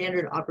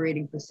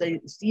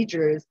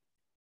procedures,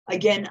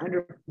 again,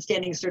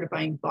 understanding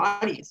certifying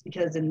bodies,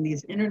 because in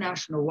these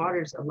international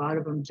waters, a lot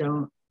of them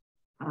don't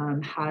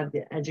have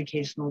the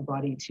educational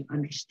body to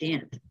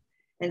understand.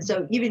 And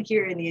so even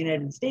here in the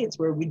United States,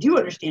 where we do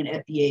understand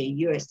FDA,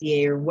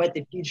 USDA, or what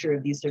the future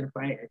of these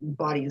certified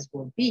bodies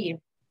will be,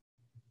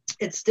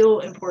 it's still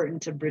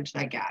important to bridge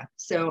that gap.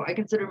 So I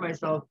consider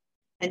myself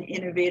an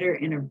innovator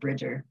and a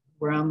bridger,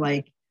 where I'm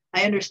like,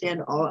 I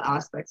understand all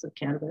aspects of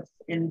cannabis.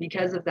 And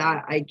because of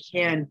that, I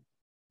can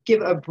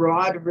give a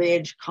broad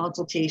range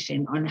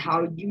consultation on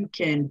how you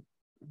can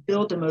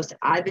build the most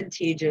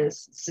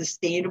advantageous,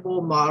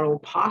 sustainable model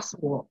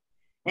possible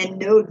and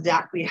know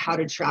exactly how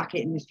to track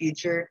it in the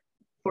future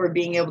for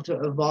being able to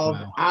evolve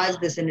as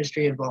this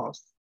industry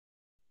evolves.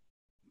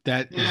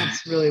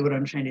 That's really what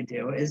I'm trying to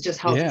do, is just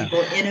help people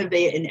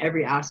innovate in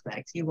every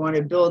aspect. You want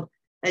to build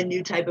a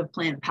new type of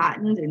plant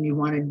patent and you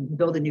want to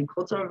build a new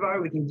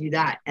cultivar, we can do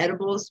that.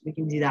 Edibles, we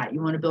can do that.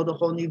 You want to build a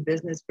whole new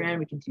business brand,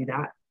 we can do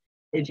that.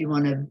 If you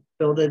want to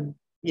build an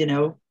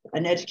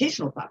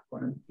educational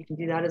platform, you can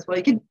do that as well.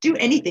 You can do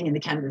anything in the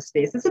cannabis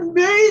space. It's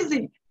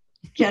amazing.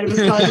 Cannabis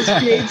causes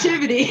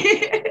creativity.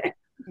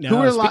 Who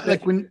are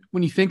like when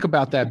you think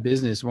about that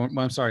business?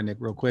 I'm sorry, Nick,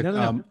 real quick.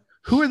 No.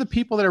 Who are the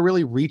people that are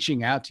really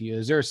reaching out to you?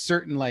 Is there a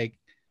certain like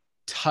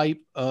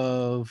type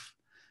of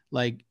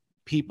like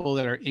people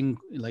that are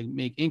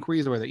make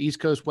inquiries, or the East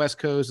Coast, West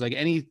Coast, like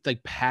any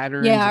like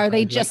patterns? Yeah, are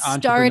they just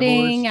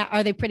starting?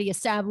 Are they pretty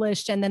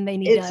established and then they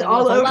need it's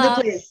all over the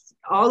place?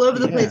 all over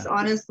the place,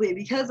 honestly,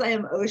 because I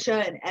am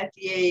OSHA and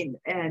FDA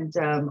and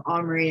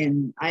OMRI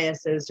and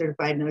ISO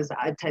certified in those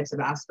types of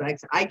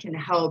aspects. I can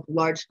help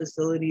large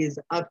facilities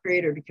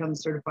upgrade or become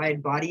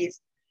certified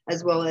bodies,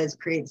 as well as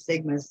create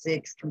Sigma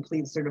 6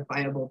 complete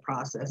certifiable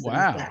processes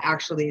that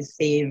actually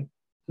save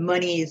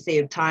money,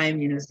 save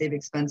time, save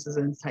expenses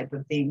and type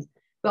of things.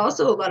 But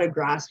also a lot of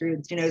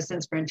grassroots,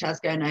 since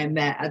Francesca and I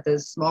met at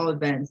those small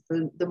events,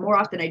 the more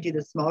often I do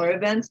the smaller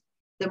events,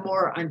 the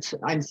more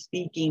I'm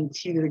speaking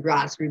to the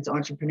grassroots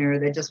entrepreneur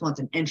that just wants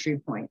an entry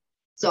point.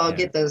 So I'll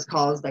get those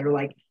calls that are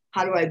like,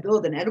 how do I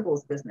build an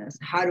edibles business?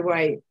 How do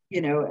I,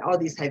 all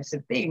these types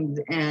of things.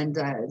 And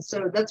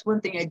so that's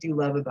one thing I do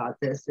love about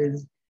this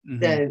is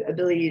the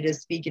ability to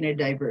speak in a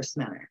diverse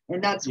manner.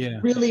 And that's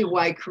really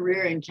why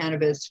career in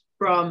cannabis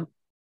from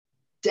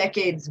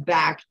decades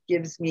back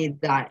gives me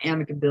that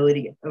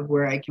amicability of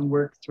where I can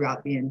work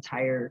throughout the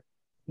entire,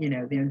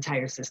 the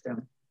entire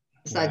system.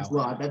 Besides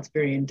law, that's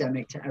very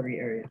endemic to every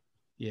area.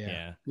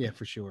 Yeah,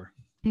 for sure.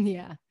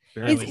 Yeah.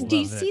 Do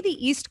you see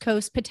the East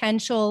Coast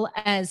potential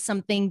as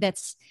something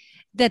that's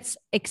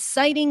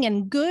exciting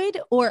and good?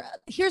 Or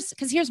here's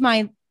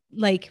my,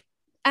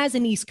 as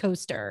an East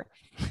Coaster,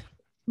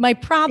 my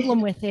problem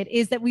with it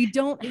is that we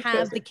don't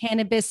have the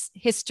cannabis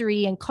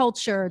history and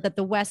culture that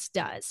the West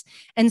does.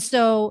 And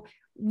so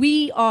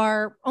we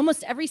are,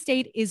 almost every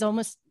state is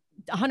almost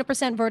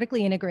 100%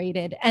 vertically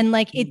integrated. And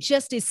it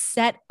just is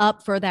set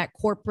up for that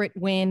corporate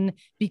win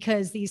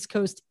because the East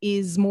Coast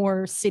is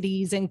more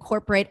cities and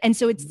corporate. And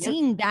so it's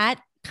seeing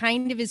that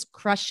kind of is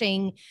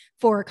crushing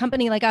for a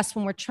company like us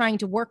when we're trying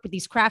to work with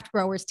these craft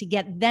growers to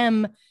get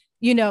them,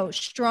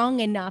 strong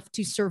enough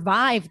to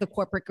survive the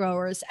corporate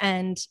growers.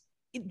 And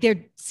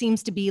there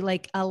seems to be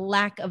a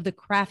lack of the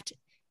craft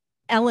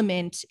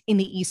element in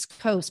the East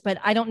Coast, but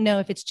I don't know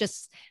if it's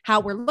just how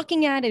we're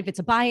looking at it, if it's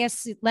a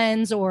bias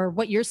lens or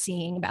what you're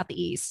seeing about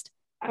the East.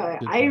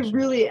 I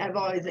really have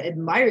always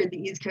admired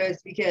the East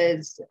Coast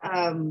because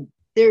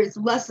there's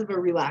less of a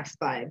relaxed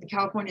vibe.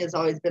 California has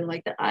always been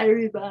like the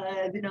Irie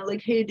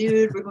vibe, hey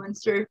dude, we're going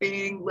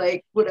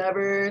surfing,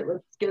 whatever,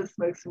 let's go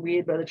smoke some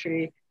weed by the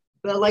tree.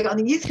 But on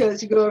the East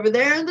Coast, you go over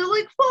there and they're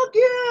like, fuck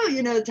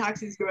yeah,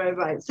 taxis go right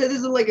by. So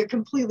there's a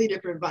completely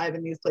different vibe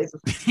in these places.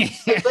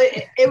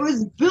 But it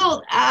was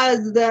built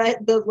as the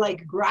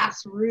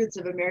grassroots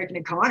of American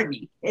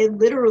economy. It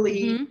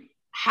literally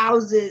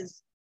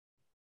houses,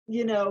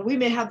 we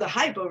may have the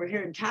hype over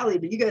here in Cali,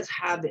 but you guys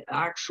have the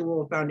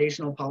actual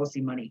foundational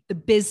policy money. The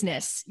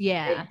business,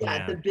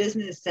 the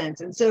business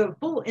sense. And so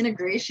full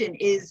integration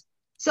is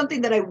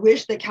something that I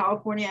wish that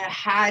California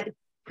had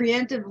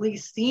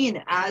preemptively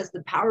seen as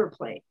the power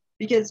play,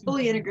 because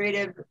fully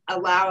integrative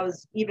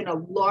allows even a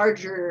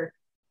larger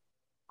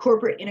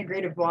corporate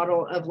integrative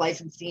model of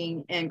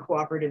licensing and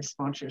cooperative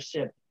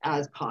sponsorship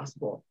as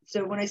possible.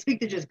 So when I speak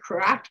to just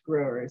craft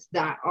growers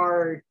that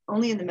are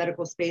only in the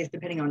medical space,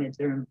 depending on if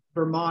they're in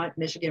Vermont,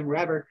 Michigan,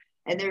 wherever,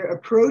 and they're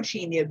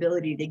approaching the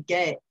ability to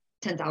get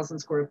 10,000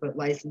 square foot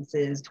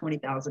licenses,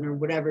 20,000 or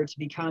whatever, to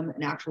become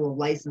an actual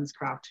licensed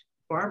craft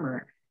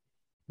farmer,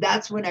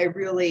 that's when I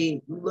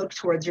really look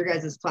towards your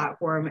guys'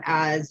 platform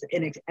as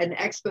an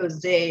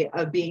expose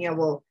of being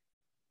able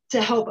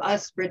to help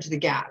us bridge the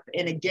gap.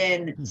 And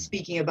again,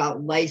 speaking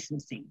about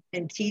licensing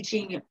and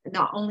teaching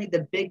not only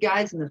the big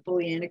guys and the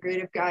fully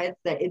integrative guys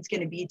that it's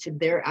going to be to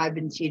their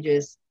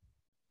advantageous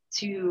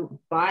to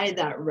buy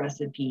that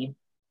recipe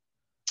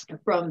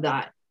from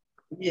that,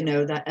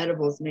 that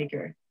edibles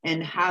maker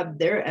and have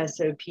their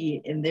SOP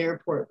in their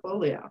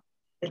portfolio.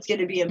 It's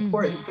going to be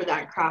important for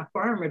that craft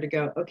farmer to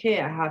go,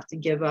 okay, I have to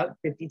give up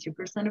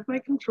 52% of my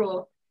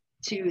control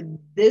to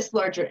this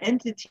larger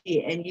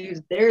entity and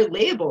use their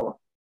label,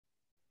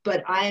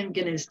 but I am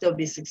going to still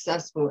be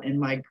successful in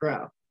my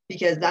grow,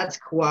 because that's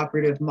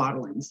cooperative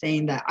modeling,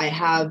 saying that I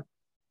have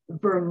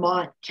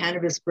Vermont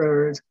Cannabis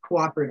Growers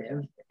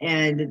Cooperative,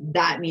 and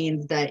that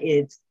means that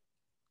it's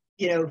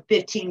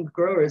 15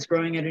 growers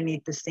growing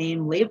underneath the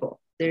same label.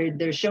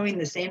 They're showing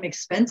the same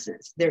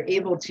expenses. They're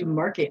able to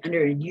market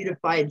under a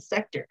unified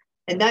sector.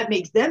 And that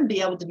makes them be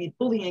able to be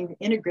fully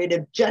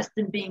integrative just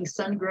in being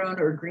sun-grown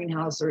or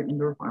greenhouse or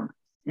indoor farmers.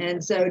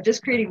 And so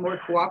just creating more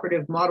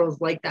cooperative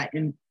models like that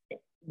in,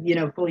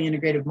 fully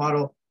integrative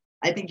model,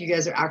 I think you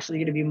guys are actually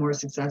going to be more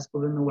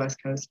successful than the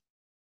West Coast.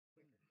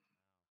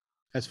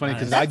 That's funny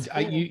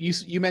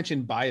because you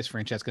mentioned bias,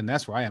 Francesca, and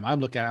that's where I am. I'm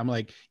looking at it, I'm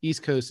like,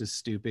 East Coast is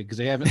stupid because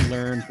they haven't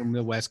learned from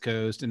the West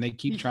Coast and they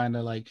keep trying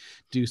to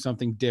do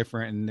something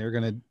different.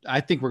 And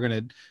I think we're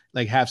gonna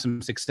have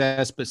some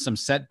success, but some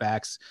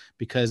setbacks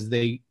because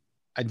I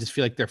just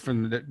feel like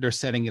they're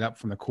setting it up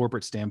from the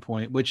corporate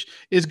standpoint, which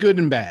is good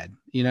and bad.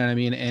 You know what I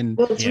mean? And,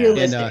 so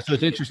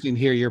it's interesting to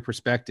hear your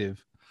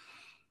perspective.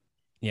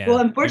 Yeah. Well,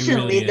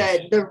 unfortunately,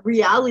 really the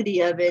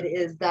reality of it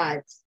is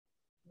that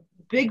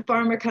Big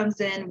Pharma comes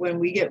in when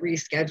we get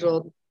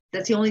rescheduled.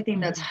 That's the only thing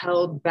that's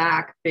held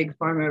back Big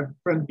Pharma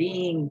from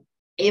being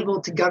able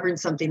to govern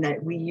something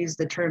that we use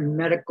the term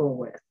medical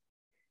with.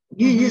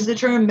 You use the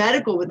term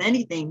medical with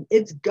anything,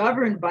 it's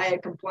governed by a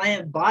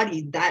compliant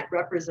body that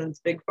represents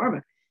Big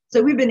Pharma.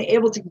 So we've been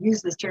able to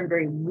use this term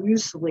very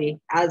loosely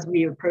as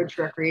we approach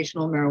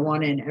recreational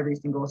marijuana in every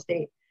single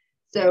state.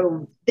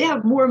 So they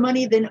have more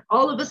money than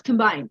all of us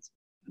combined,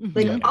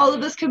 all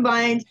of us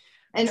combined,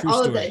 and True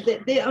all story. of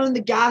that. They own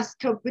the gas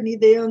company,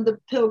 they own the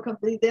pill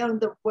company, they own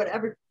the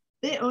whatever.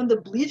 They own the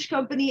bleach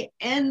company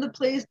and the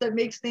place that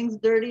makes things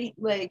dirty,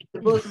 like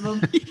the both of them.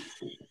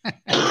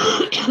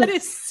 That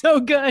is so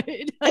good.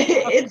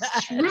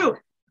 It's true.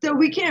 So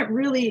we can't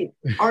really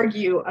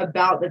argue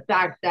about the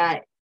fact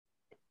that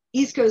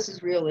East Coast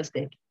is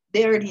realistic.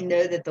 They already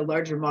know that the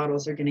larger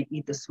models are going to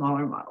eat the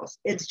smaller models.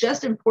 It's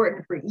just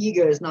important for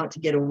egos not to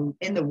get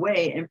in the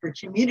way, and for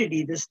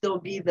community to still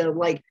be the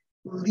like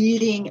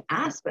leading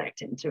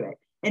aspect into it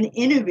and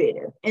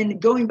innovative.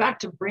 And going back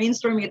to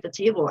brainstorming at the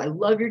table, I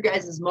love your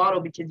guys'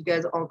 model because you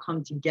guys all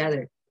coming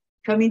together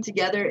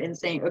and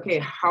saying, okay,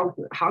 how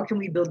can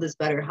we build this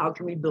better? How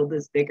can we build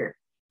this bigger?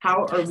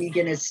 How are we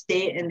going to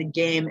stay in the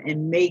game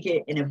and make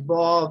it and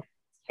evolve?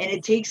 And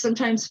it takes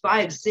sometimes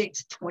 5,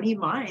 6, 20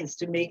 minds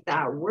to make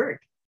that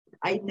work.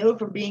 I know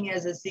from being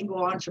as a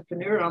single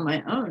entrepreneur on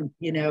my own,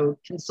 you know,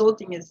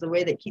 consulting is the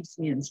way that keeps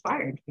me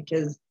inspired,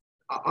 because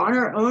on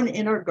our own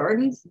in our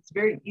gardens, it's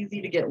very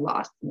easy to get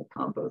lost in the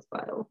compost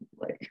pile.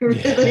 Like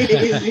really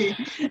easy.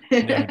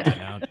 No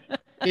doubt.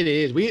 It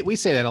is. We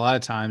say that a lot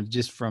of times,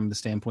 just from the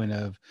standpoint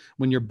of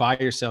when you're by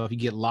yourself, you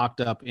get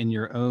locked up in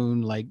your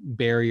own like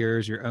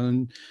barriers, your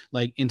own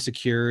like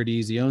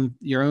insecurities,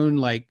 your own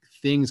like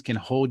things can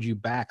hold you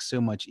back so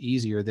much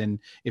easier than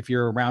if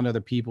you're around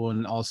other people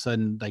and all of a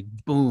sudden like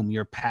boom,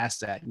 you're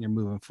past that and you're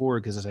moving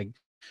forward, because it's like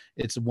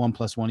it's 1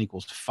 + 1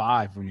 =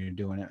 5 when you're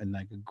doing it in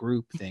like a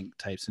group think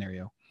type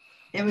scenario.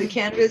 And with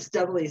cannabis,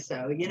 doubly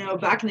so. You know,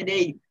 back in the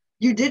day,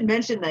 you did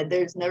mention that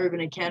there's never been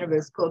a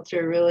cannabis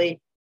culture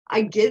really.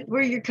 I get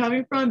where you're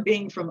coming from,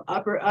 being from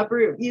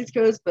upper East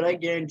Coast, but I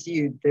guarantee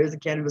you there's a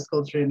cannabis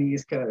culture in the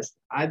East Coast.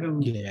 I've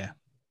been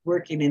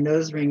working in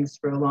those rings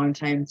for a long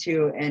time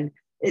too. And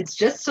it's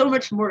just so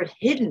much more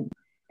hidden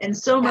and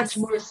so much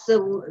more,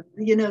 so,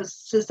 you know,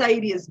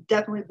 society has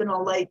definitely been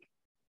all like,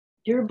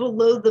 you're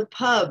below the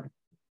pub.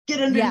 Get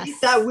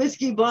underneath that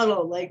whiskey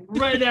bottle, like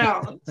right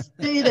now,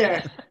 stay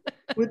there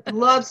with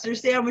lobster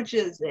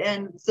sandwiches.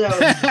 And so,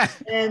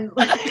 and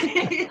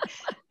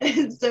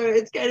so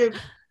it's kind of,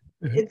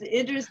 it's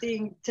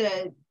interesting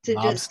to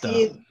just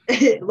see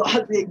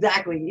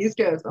exactly East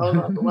Coast, all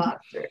about the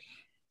lobster.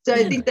 So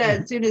I think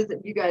that as soon as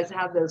you guys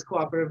have those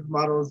cooperative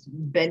models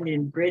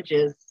bending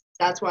bridges,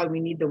 that's why we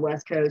need the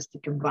West Coast to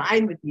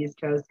combine with the East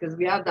Coast, because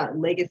we have that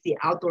legacy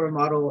outdoor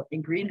model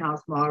and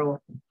greenhouse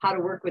model, how to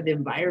work with the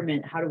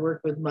environment, how to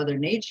work with Mother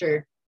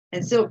Nature,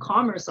 and still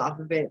commerce off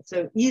of it.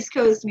 So East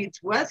Coast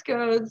meets West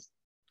Coast.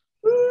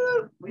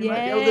 Woo, we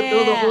might be able to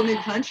build a whole new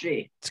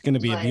country. It's going to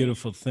be a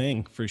beautiful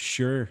thing for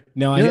sure.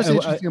 Now, what's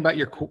interesting about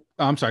your?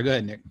 I'm sorry. Go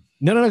ahead, Nick.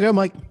 No, go,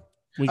 Mike.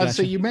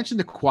 So you mentioned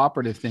the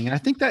cooperative thing, and I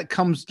think that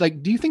comes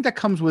like, do you think that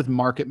comes with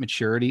market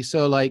maturity?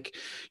 So like,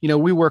 you know,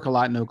 we work a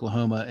lot in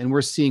Oklahoma, and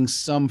we're seeing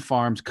some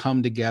farms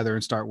come together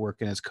and start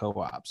working as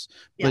co-ops,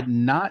 but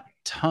not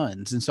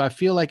tons. And so I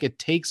feel like it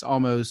takes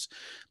almost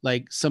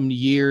like some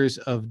years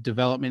of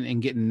development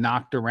and getting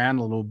knocked around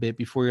a little bit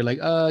before you're like,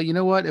 you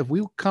know what, if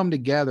we come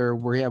together,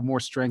 we have more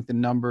strength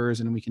in numbers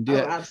and we can do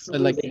it.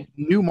 Absolutely. But like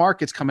new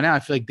markets coming out, I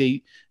feel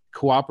like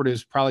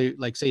cooperatives, probably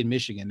like say in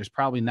Michigan, there's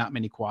probably not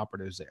many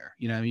cooperatives there,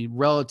 you know what I mean,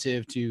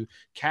 relative to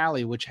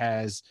Cali, which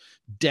has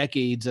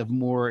decades of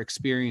more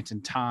experience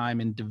and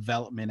time and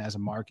development as a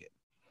market.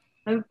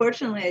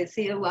 Unfortunately, I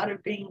see a lot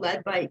of being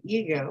led by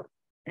ego,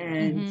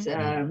 and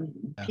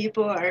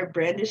people are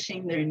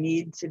brandishing their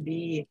need to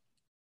be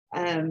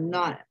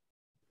not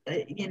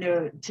you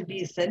know, to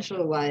be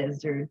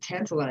centralized or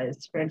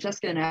tantalized.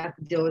 Francesca and I have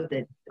to deal with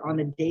it on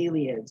the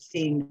daily of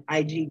seeing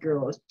IG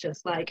girls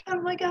just like, oh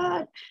my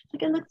God,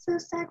 like I look so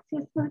sexy.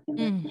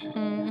 And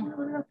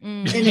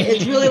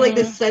it's really like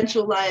this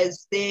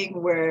centralized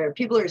thing where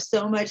people are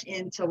so much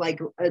into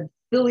like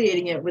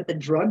affiliating it with the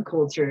drug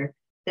culture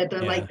that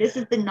they're like, this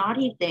is the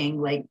naughty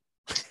thing. Like,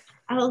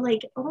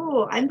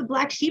 oh, I'm the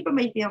black sheep of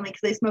my family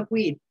because I smoke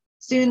weed.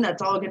 Soon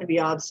that's all going to be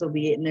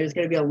obsolete, and there's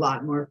going to be a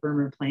lot more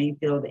firmer playing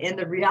field. And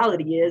the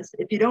reality is,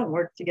 if you don't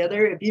work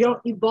together, if you don't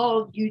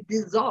evolve, you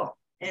dissolve.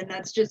 And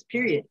that's just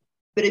period.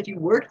 But if you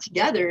work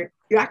together,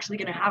 you're actually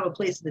going to have a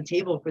place at the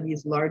table for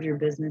these larger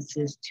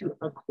businesses to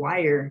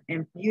acquire,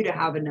 and for you to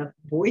have enough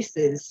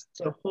voices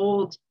to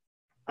hold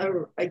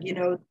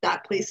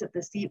that place at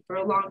the seat for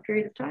a long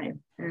period of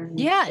time. And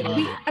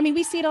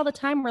we see it all the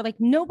time where like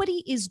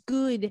nobody is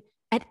good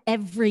at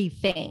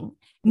everything.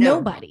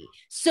 Nobody.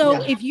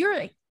 So if you're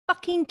a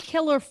fucking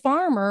killer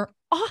farmer,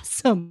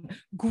 awesome,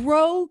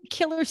 grow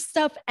killer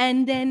stuff,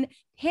 and then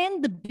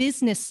hand the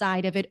business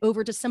side of it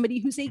over to somebody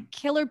who's a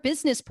killer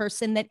business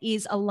person that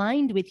is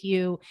aligned with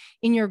you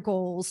in your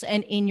goals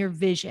and in your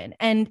vision.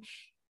 And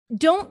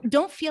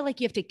don't feel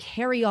like you have to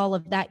carry all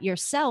of that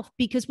yourself,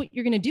 because what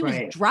you're going to do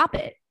is drop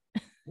it.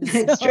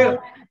 It's true.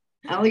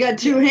 I only got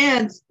two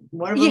hands.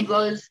 One of them's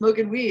always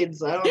smoking weeds.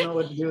 So I don't know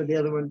what to do with the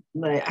other one.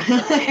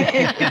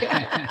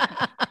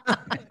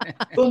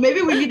 Well,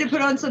 maybe we need to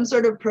put on some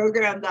sort of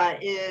program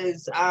that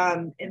is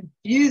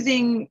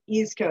infusing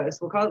East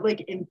Coast. We'll call it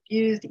like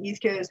infused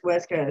East Coast,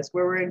 West Coast,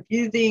 where we're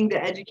infusing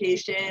the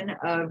education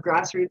of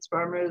grassroots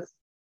farmers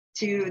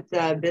to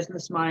the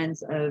business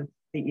minds of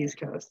the East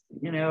Coast.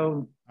 You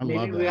know,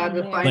 maybe we have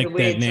to find a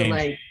way to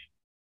like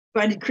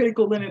find a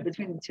critical limit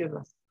between the two of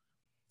us.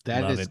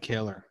 That is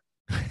killer.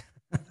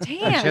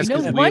 Damn,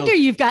 no wonder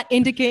you've got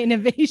Indica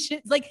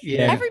Innovations. Like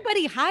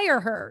everybody hire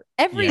her.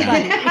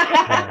 Everybody.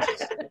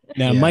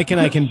 Now, Mike and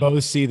I can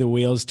both see the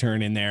wheels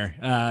turn in there.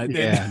 That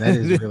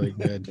is really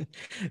good.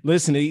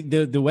 Listen,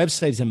 the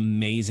website is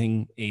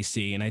amazing,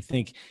 AC. And I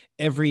think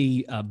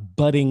every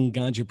budding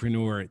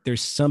entrepreneur,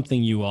 there's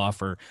something you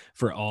offer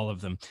for all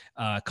of them.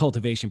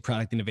 Cultivation,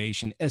 product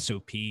innovation,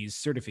 SOPs,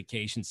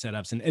 certification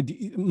setups.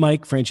 And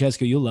Mike,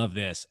 Francesco, you'll love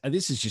this.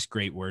 This is just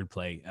great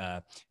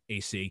wordplay,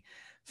 AC.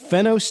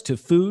 Phenos to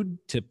food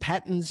to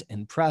patents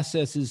and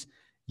processes,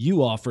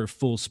 you offer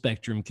full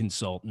spectrum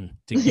consultant.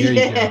 There you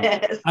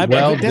go.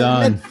 Well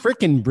done.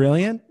 Freaking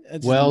brilliant.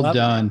 Well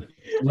done.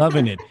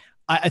 Loving it.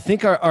 I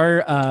think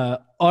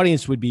our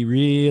audience would be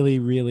really,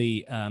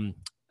 really,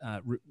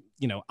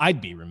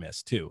 I'd be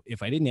remiss too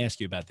if I didn't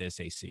ask you about this,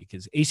 AC,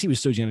 because AC was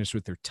so generous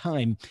with their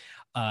time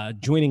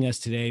joining us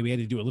today. We had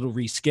to do a little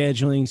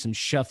rescheduling, some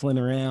shuffling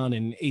around,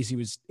 and AC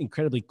was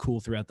incredibly cool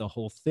throughout the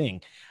whole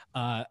thing.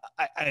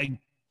 I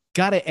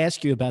got to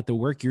ask you about the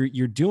work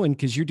you're doing,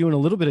 because you're doing a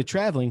little bit of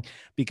traveling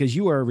because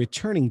you are a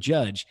returning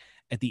judge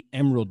at the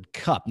Emerald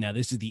Cup. Now,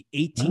 this is the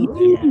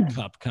 18th Emerald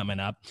Cup coming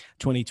up,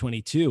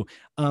 2022.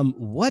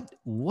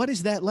 What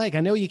is that like? I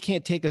know you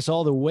can't take us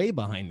all the way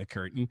behind the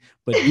curtain,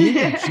 but being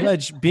a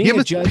judge, give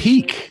us a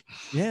peek.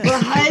 Yeah.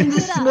 Behind the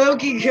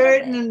smoky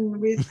curtain,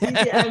 we see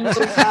the Emerald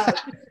Cup.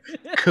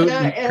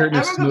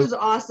 Emerald Cup is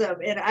awesome,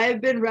 and I've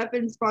been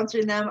repping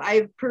sponsoring them.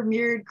 I've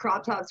premiered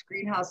Crop Tops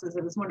Greenhouses.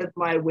 It was one of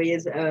my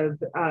ways of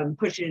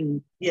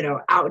pushing,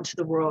 out into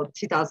the world.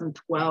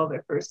 2012, I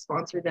first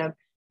sponsored them.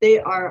 They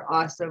are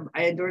awesome.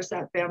 I endorse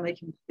that family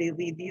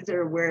completely. These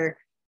are where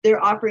they're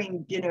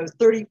offering,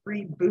 30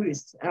 free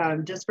booths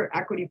just for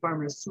equity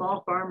farmers,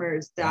 small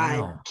farmers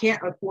that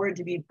can't afford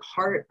to be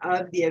part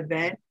of the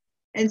event.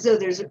 And so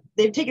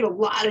they've taken a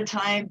lot of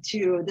time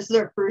this is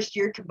our first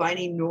year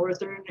combining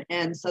Northern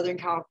and Southern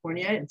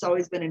California. It's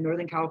always been a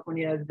Northern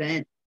California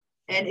event.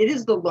 And it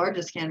is the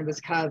largest cannabis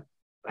cup,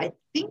 I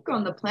think,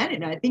 on the planet.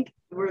 And I think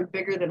we're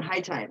bigger than High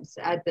Times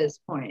at this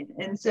point.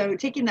 And so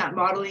taking that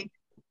modeling,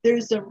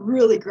 there's some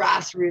really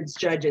grassroots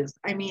judges.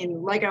 I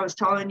mean, like I was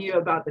telling you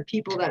about the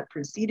people that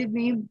preceded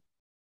me,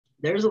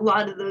 there's a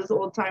lot of those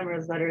old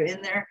timers that are in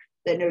there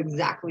that know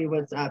exactly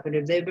what's up. And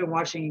if they've been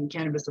watching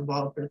cannabis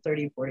evolve for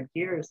 30, 40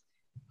 years.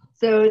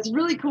 So it's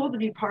really cool to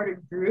be part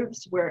of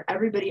groups where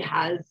everybody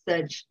has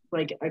such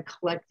like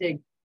eclectic,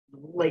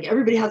 like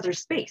everybody has their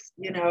space,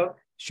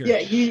 Sure. Yeah,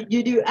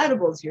 you do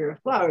edibles, your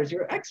flowers,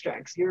 your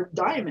extracts, your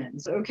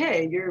diamonds.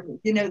 Okay,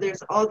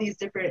 there's all these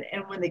different,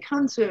 and when they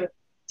come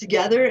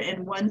together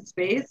in one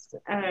space,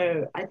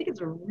 I think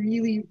it's a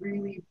really,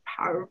 really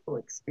powerful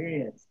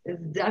experience.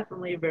 It's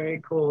definitely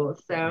very cool.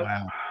 So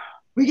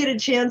we get a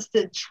chance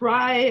to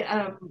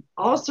try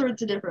all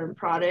sorts of different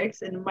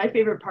products. And my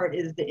favorite part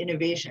is the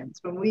innovations.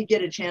 When we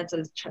get a chance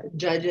as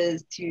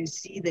judges to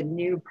see the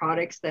new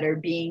products that are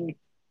being,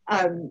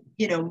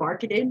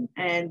 marketed,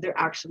 and there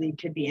actually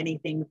could be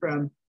anything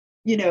from,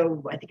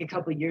 I think a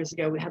couple of years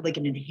ago, we had like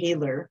an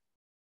inhaler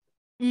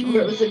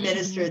where it was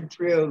administered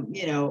through,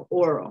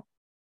 oral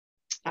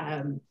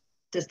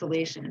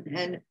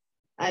distillation,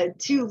 and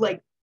to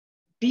like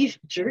beef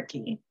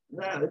jerky.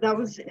 That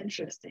was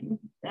interesting.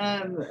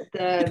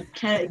 The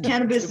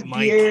cannabis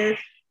beer,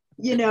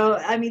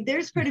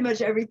 there's pretty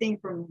much everything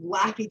from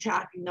Laffy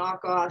Taffy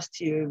knockoffs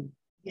to,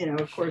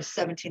 of course,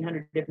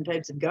 1,700 different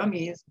types of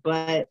gummies.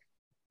 But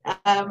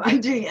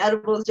I'm doing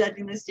edibles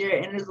judging this year,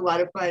 and it was a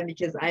lot of fun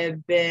because I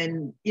have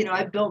been,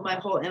 I've built my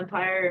whole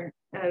empire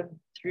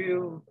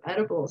through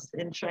edibles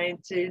and trying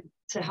to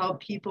help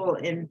people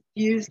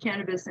infuse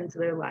cannabis into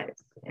their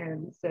lives.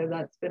 And so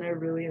that's been a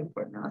really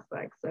important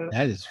aspect. So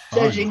that is fun.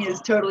 Judging is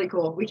totally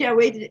cool. We can't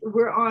wait.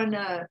 We're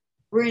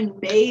in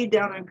May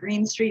down on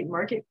Green Street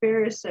Market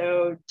Fair.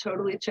 So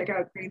totally check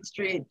out Green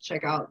Street,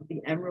 check out the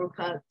Emerald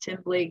Cup, Tim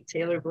Blake,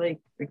 Taylor Blake,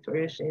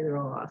 Victoria Shea. They're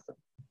all awesome.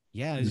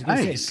 Yeah,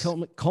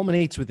 it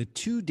culminates with a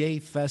 2-day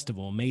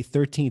festival, May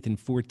 13th and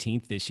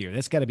 14th this year.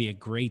 That's got to be a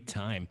great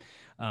time.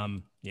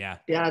 Yeah,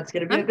 it's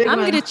going to be a big one.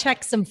 I'm going to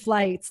check some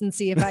flights and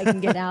see if I can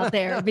get out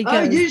there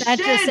because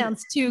just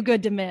sounds too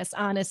good to miss,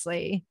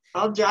 honestly.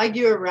 I'll drag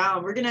you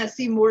around. We're going to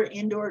see more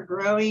indoor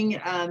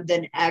growing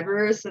than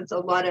ever, since a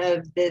lot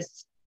of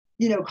this,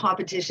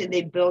 competition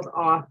they built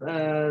off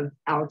of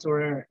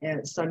outdoor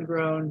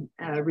sun-grown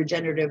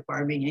regenerative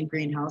farming and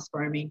greenhouse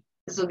farming.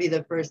 This will be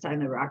the first time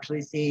that we're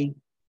actually seeing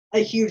a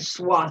huge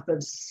swath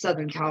of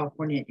Southern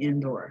California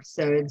indoor.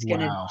 So it's going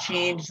to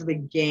change the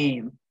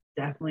game.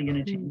 Definitely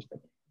going to change the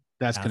game.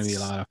 That's going to be a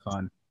lot of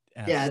fun.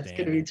 Yeah, it's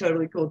going to be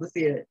totally cool to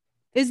see it.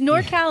 Is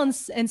NorCal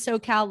and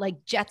SoCal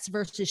like Jets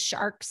versus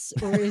Sharks,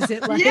 or is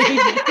it like?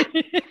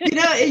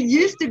 Yeah. It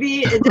used to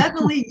be. It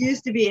definitely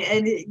used to be.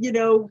 And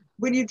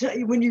when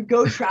you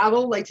go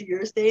travel like to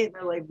your state, and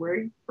they're like, "Where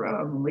are you from?"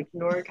 I'm like,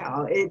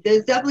 NorCal.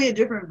 There's definitely a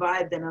different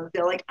vibe than I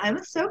feel like I'm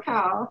a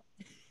SoCal.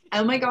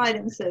 Oh my God!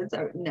 And so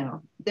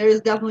no,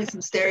 there's definitely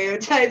some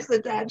stereotypes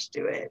attached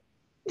to it.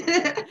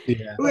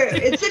 Yeah.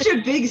 It's such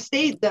a big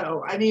state,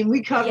 though. I mean,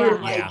 we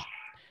cover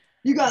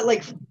you got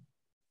like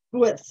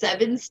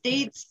 7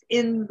 states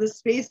in the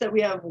space that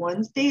we have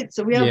one state,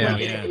 so we have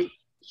a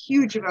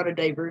huge amount of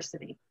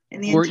diversity.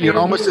 And you're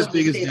almost as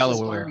big as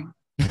Delaware.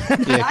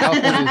 Yeah,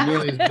 California is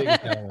nearly as big as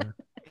Delaware.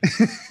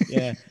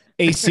 Yeah.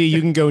 AC, you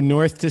can go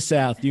north to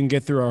south. You can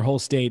get through our whole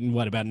state in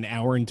about an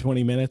hour and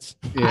 20 minutes?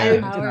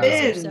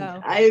 Yeah.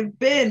 I've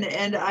been,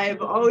 and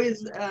I've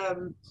always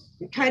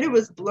kind of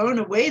was blown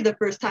away the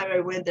first time I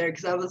went there,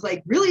 because I was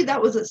like, really,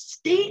 that was a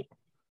state?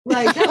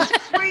 Like, that was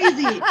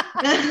crazy.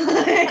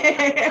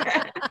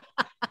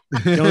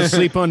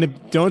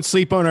 Don't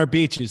sleep on our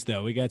beaches,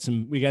 though. We got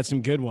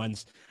some good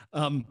ones.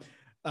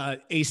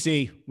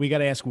 AC, we got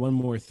to ask one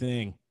more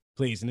thing,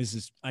 please.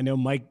 And I know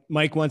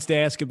Mike wants to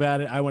ask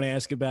about it. I want to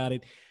ask about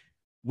it.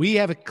 We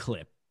have a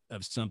clip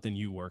of something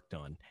you worked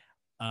on,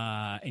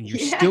 and you're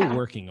still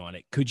working on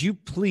it. Could you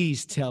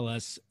please tell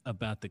us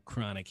about the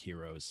Chronic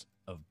Heroes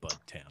of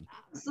Bugtown?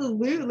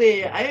 Absolutely.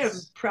 Yes. I am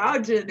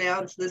proud to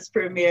announce this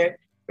premiere.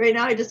 Right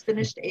now, I just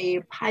finished a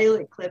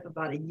pilot clip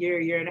about a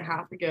year and a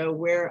half ago,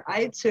 where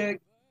I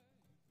took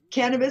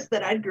cannabis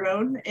that I'd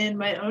grown in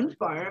my own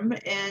farm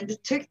and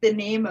took the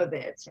name of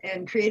it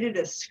and created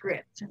a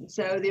script. And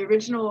so the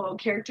original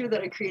character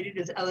that I created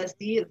is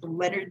LSD, is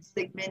Leonard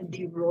Sigmund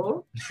D.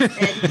 Rule.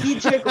 And he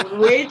took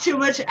way too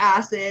much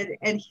acid,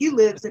 and he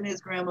lives in his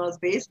grandma's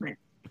basement.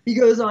 He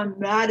goes on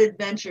mad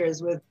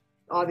adventures with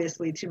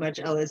obviously too much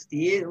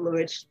LSD,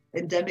 which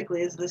endemically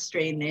is the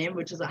strain name,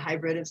 which is a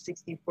hybrid of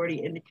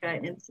 60-40 indica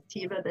and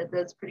sativa that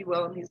does pretty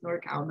well in these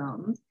NorCal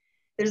mountains.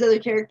 There's other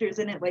characters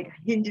in it like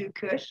Hindu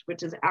Kush,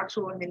 which is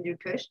actual Hindu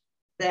Kush,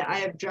 that I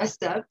have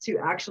dressed up to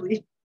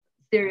actually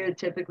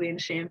stereotypically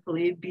and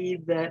shamefully be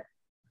the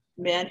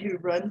man who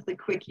runs the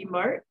Quickie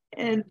Mart.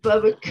 And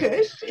Bubba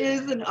Kush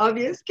is an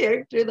obvious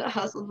character that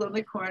hustles on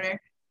the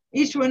corner.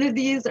 Each one of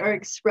these are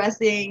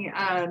expressing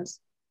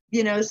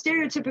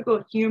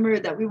stereotypical humor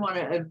that we want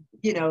to,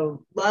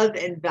 love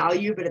and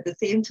value, but at the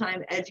same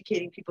time,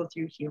 educating people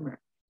through humor.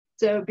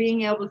 So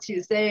being able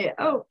to say,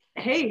 oh,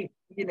 hey,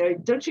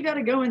 don't you got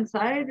to go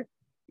inside?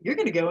 You're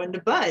going to go into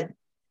bud.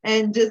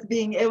 And just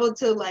being able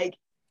to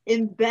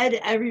embed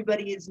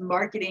everybody's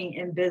marketing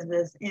and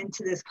business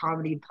into this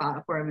comedy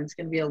platform. It's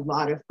going to be a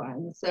lot of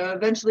fun. So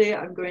eventually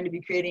I'm going to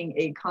be creating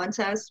a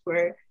contest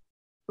where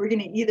we're going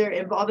to either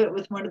involve it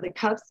with one of the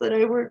cups that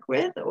I work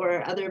with,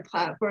 or other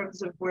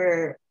platforms of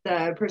where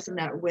the person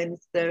that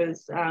wins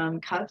those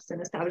cups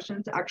and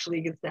establishments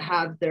actually gets to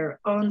have their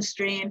own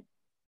strain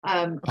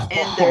and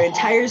their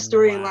entire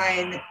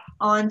storyline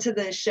onto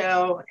the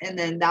show. And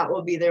then that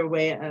will be their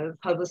way of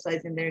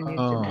publicizing their new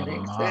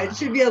genetics. So it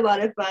should be a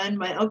lot of fun.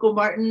 My Uncle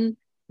Martin,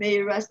 may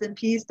he rest in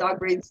peace, Dog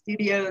Brain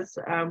Studios,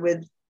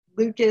 with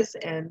Lucas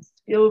and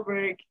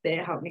Spielberg, they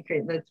helped me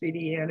create the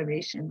 3D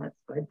animation that's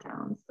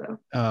Bugtown. So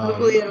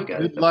hopefully it'll go.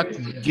 Good luck.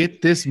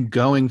 Get this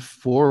going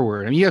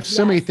forward. I mean, you have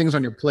so many things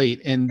on your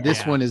plate, and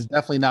this one is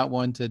definitely not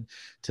one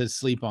to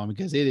sleep on,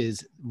 because it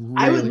is really,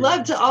 I would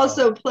love to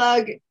also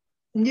plug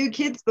new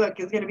kids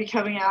book is going to be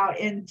coming out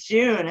in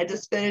June. I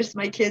just finished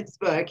my kids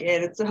book,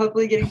 and it's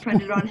hopefully getting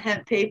printed on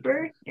hemp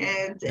paper,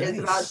 and it's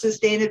about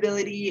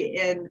sustainability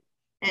and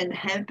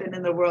hemp and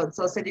in the world.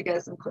 So I'll send you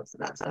guys some clips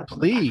of that stuff.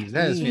 Please.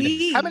 That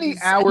is how many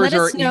hours let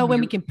us know when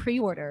we can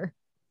pre-order.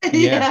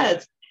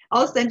 Yes,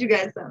 I'll send you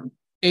guys some.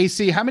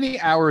 AC, how many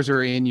hours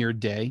are in your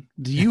day?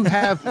 Do you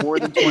have more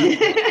than 20?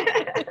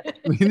 I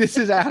mean, this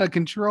is out of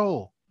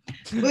control.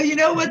 Well, you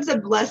know what's a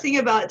blessing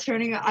about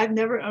I've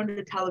never owned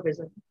a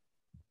television.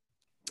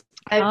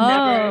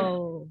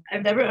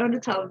 I've never owned a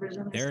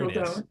television. I still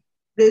don't.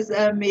 This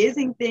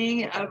amazing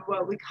thing of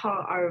what we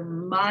call our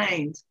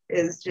mind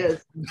is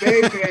just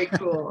very, very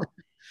cool.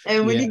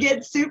 And when you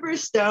get super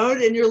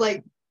stoned and you're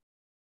like,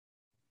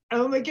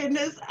 oh my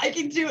goodness, I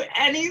can do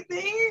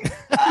anything.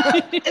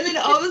 And then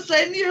all of a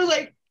sudden you're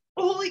like,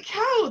 holy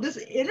cow, this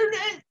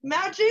internet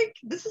magic,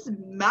 this is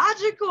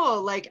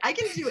magical. Like, I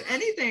can do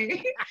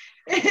anything.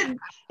 and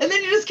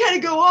then you just kind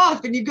of go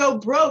off and you go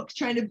broke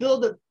trying to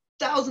build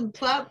 1,000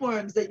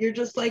 platforms that you're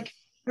just like,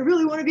 I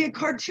really want to be a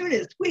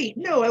cartoonist. Wait,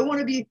 no, I want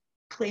to be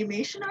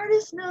claymation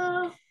artist?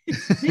 No.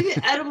 Maybe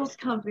edibles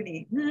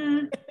company.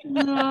 No,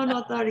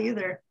 not that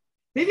either.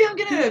 Maybe I'm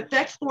going to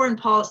affect foreign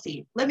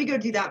policy. Let me go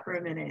do that for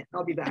a minute.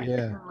 I'll be back.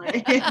 Yeah.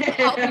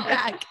 I'll be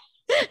back.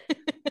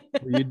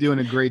 You're doing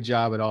a great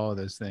job at all of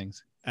those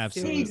things.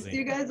 Absolutely. Thanks.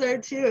 You guys are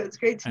too. It's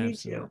great to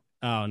meet you.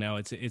 Oh no,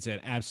 it's an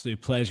absolute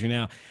pleasure.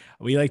 Now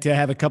we like to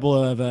have a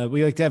couple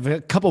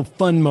of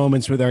fun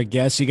moments with our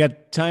guests. You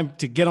got time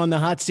to get on the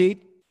hot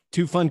seat?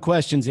 2 fun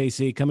questions,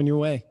 AC, coming your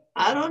way.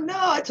 I don't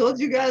know. I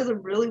told you guys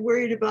I'm really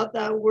worried about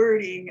that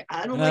wording.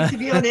 I don't like to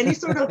be on any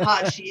sort of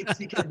hot sheets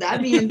because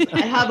that means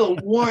I have a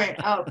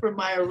warrant out for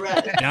my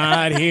arrest.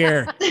 Not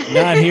here.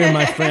 Not here,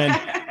 my friend.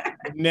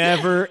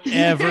 Never,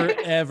 ever,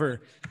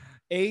 ever.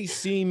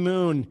 AC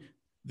Moon,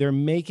 they're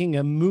making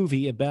a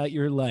movie about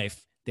your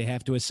life. They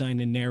have to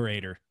assign a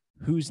narrator.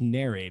 Who's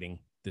narrating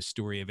the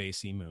story of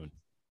AC Moon?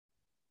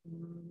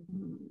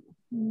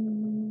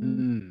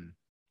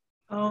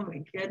 Oh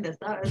my goodness,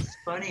 that was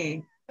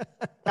funny.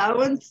 That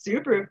one's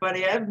super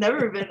funny. I've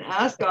never been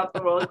asked off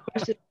the wall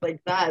questions like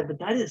that, but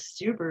that is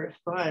super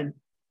fun.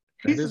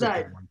 Who's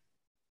that?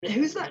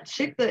 Who's that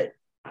chick that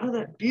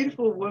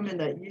beautiful woman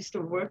that used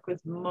to work with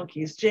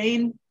monkeys?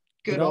 Jane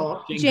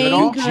Goodall.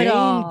 Jane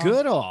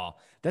Goodall.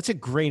 That's a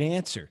great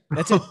answer.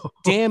 That's a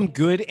damn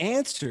good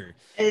answer.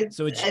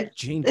 So it's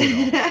Jane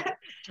Goodall.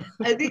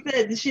 I think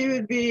that she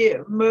would be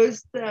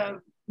most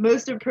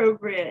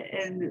appropriate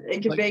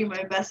in conveying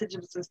my message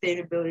of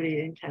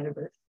sustainability in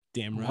cannabis.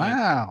 Damn right.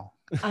 Wow.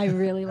 I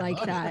really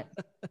like that.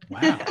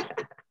 Wow.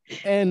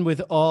 And with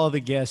all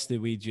the guests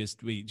that we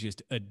just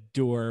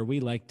adore, we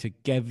like to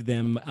give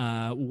them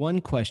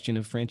one question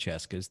of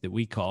Francesca's that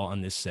we call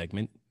on this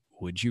segment,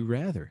 Would You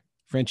Rather?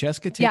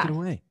 Francesca, take it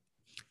away.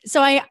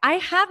 So I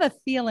have a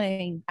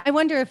feeling, I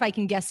wonder if I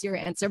can guess your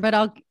answer, but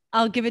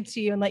I'll give it to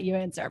you and let you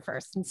answer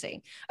first and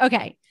see.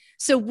 Okay.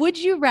 So would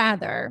you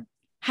rather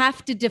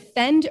have to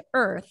defend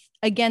Earth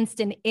against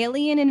an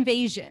alien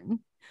invasion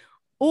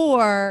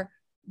or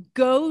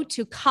go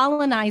to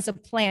colonize a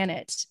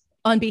planet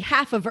on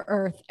behalf of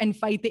Earth and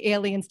fight the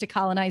aliens to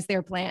colonize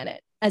their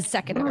planet as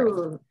second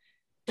Earth?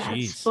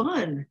 That's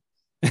fun.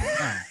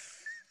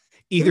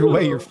 Either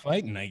way, you're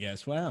fighting, I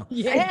guess. Wow.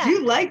 Yeah. I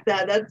do like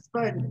that. That's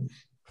fun.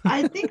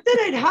 I think that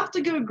I'd have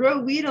to go grow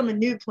weed on the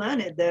new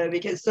planet, though,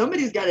 because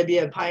somebody's got to be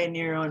a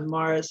pioneer on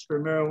Mars for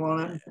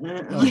marijuana.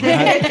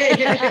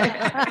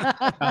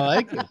 I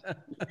like it.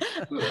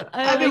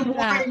 I've been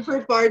warring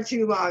for far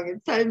too long.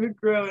 It's time to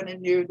grow on a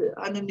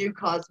new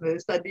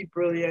cosmos. That'd be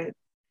brilliant.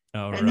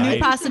 All and right.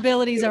 new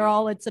possibilities are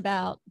all it's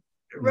about.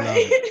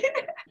 Right.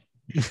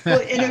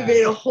 We'll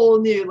innovate a whole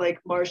new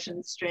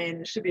Martian strain.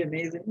 It should be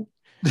amazing.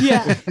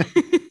 Yeah.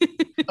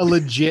 A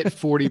legit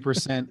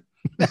 40%.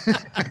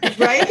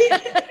 Right?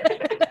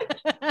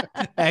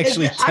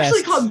 It's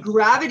actually called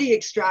gravity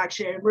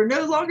extraction. We're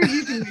no longer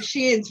using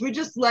machines. We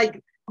just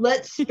let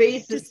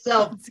space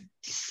itself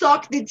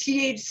suck the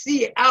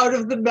THC out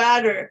of the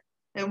matter,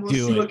 and we'll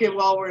smoke it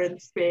while we're in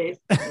space.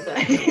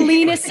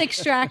 Cleanest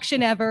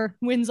extraction ever,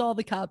 wins all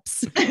the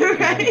cups.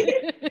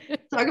 Right?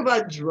 Talk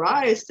about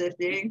dry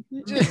sifting.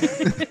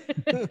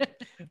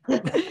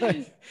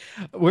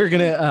 We're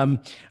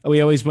gonna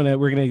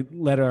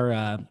let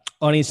our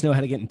audience know how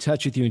to get in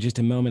touch with you in just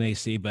a moment,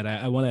 AC. But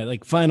I want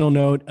to final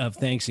note of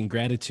thanks and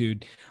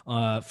gratitude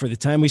for the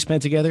time we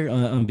spent together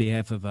on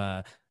behalf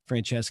of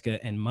Francesca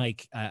and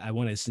Mike. I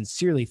want to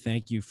sincerely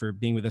thank you for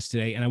being with us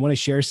today, and I want to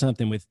share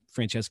something with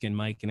Francesca and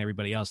Mike and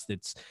everybody else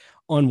that's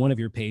on one of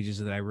your pages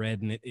that I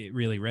read, and it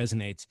really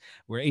resonates.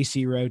 Where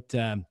AC wrote.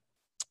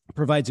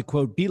 Provides a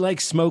quote, "Be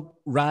like smoke,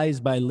 rise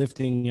by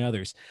lifting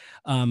others."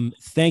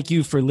 Thank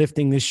you for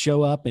lifting this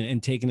show up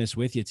and taking us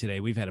with you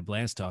today. We've had a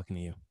blast talking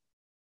to you.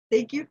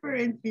 Thank you for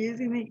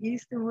infusing the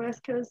East and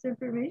West Coast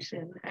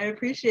information. I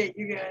appreciate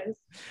you guys.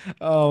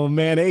 Oh,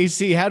 man.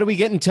 AC, how do we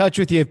get in touch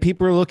with you if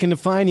people are looking to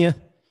find you?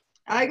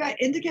 I got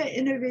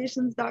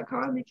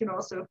indicainnovations.com. You can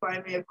also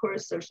find me, of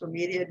course, social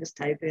media. Just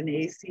type in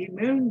AC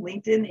Moon,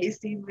 LinkedIn,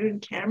 AC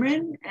Moon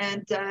Cameron,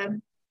 and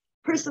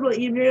personal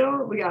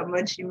email, we got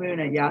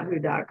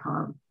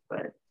munchiemoon@yahoo.com,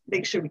 but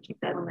make sure we keep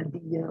that on the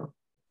DL.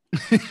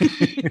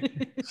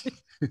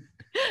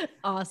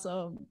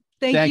 Awesome.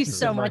 Thank you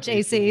so much,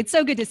 AC. It's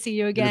so good to see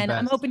you again.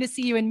 I'm hoping to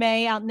see you in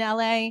May out in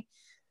LA,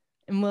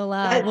 and we'll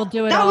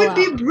do it. That would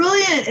be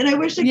brilliant. And I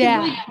wish I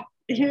could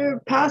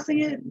here, passing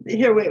it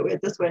here.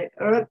 Wait this way.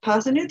 All right,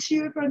 passing it to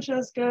you,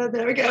 Francesca.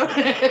 There we go.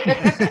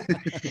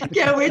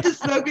 Can't wait to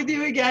smoke with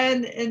you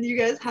again. And you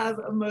guys have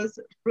a most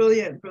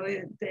brilliant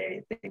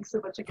day. Thanks so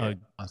much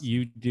again.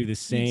 You do the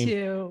same. You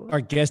too.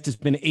 Our guest has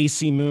been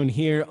AC Moon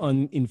here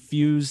on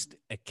Infused,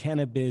 a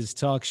Cannabiz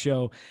talk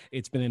show.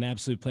 It's been an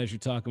absolute pleasure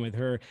talking with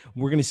her.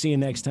 We're going to see you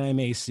next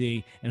time,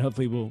 AC, and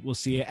hopefully we'll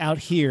see you out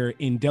here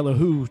in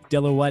Delaware.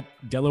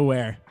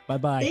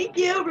 Bye-bye. Thank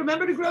you.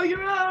 Remember to grow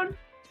your own.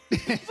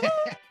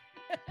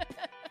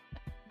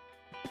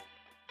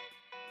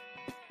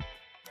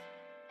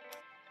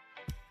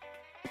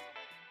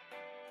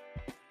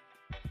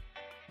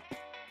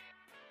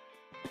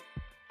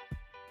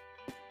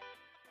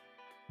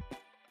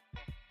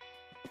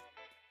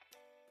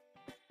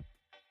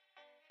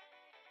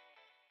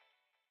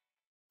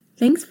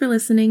 Thanks for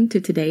listening to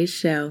today's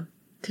show.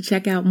 To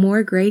check out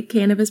more great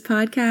cannabis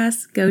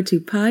podcasts, go to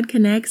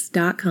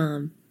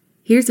podconnects.com.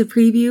 Here's a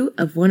preview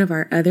of one of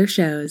our other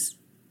shows.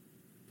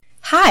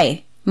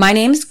 Hi, my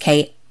name's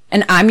Kate,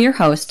 and I'm your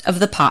host of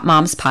the Pop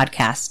Moms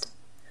Podcast.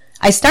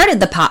 I started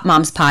the Pop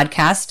Moms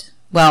Podcast,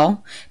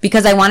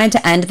 because I wanted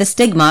to end the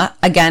stigma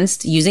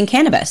against using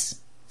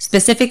cannabis,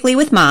 specifically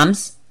with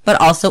moms, but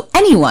also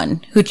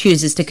anyone who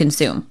chooses to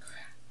consume.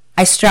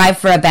 I strive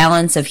for a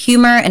balance of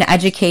humor and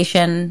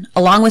education,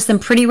 along with some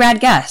pretty rad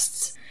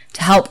guests,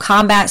 to help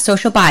combat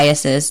social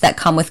biases that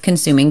come with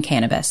consuming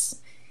cannabis.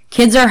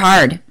 Kids are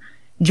hard.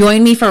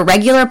 Join me for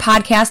regular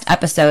podcast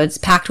episodes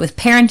packed with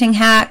parenting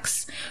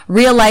hacks,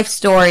 real-life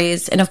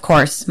stories, and of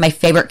course, my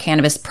favorite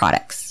cannabis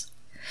products.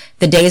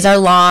 The days are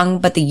long,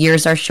 but the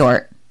years are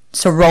short.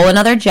 So roll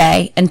another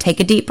J and take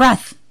a deep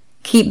breath.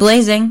 Keep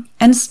blazing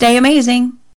and stay amazing.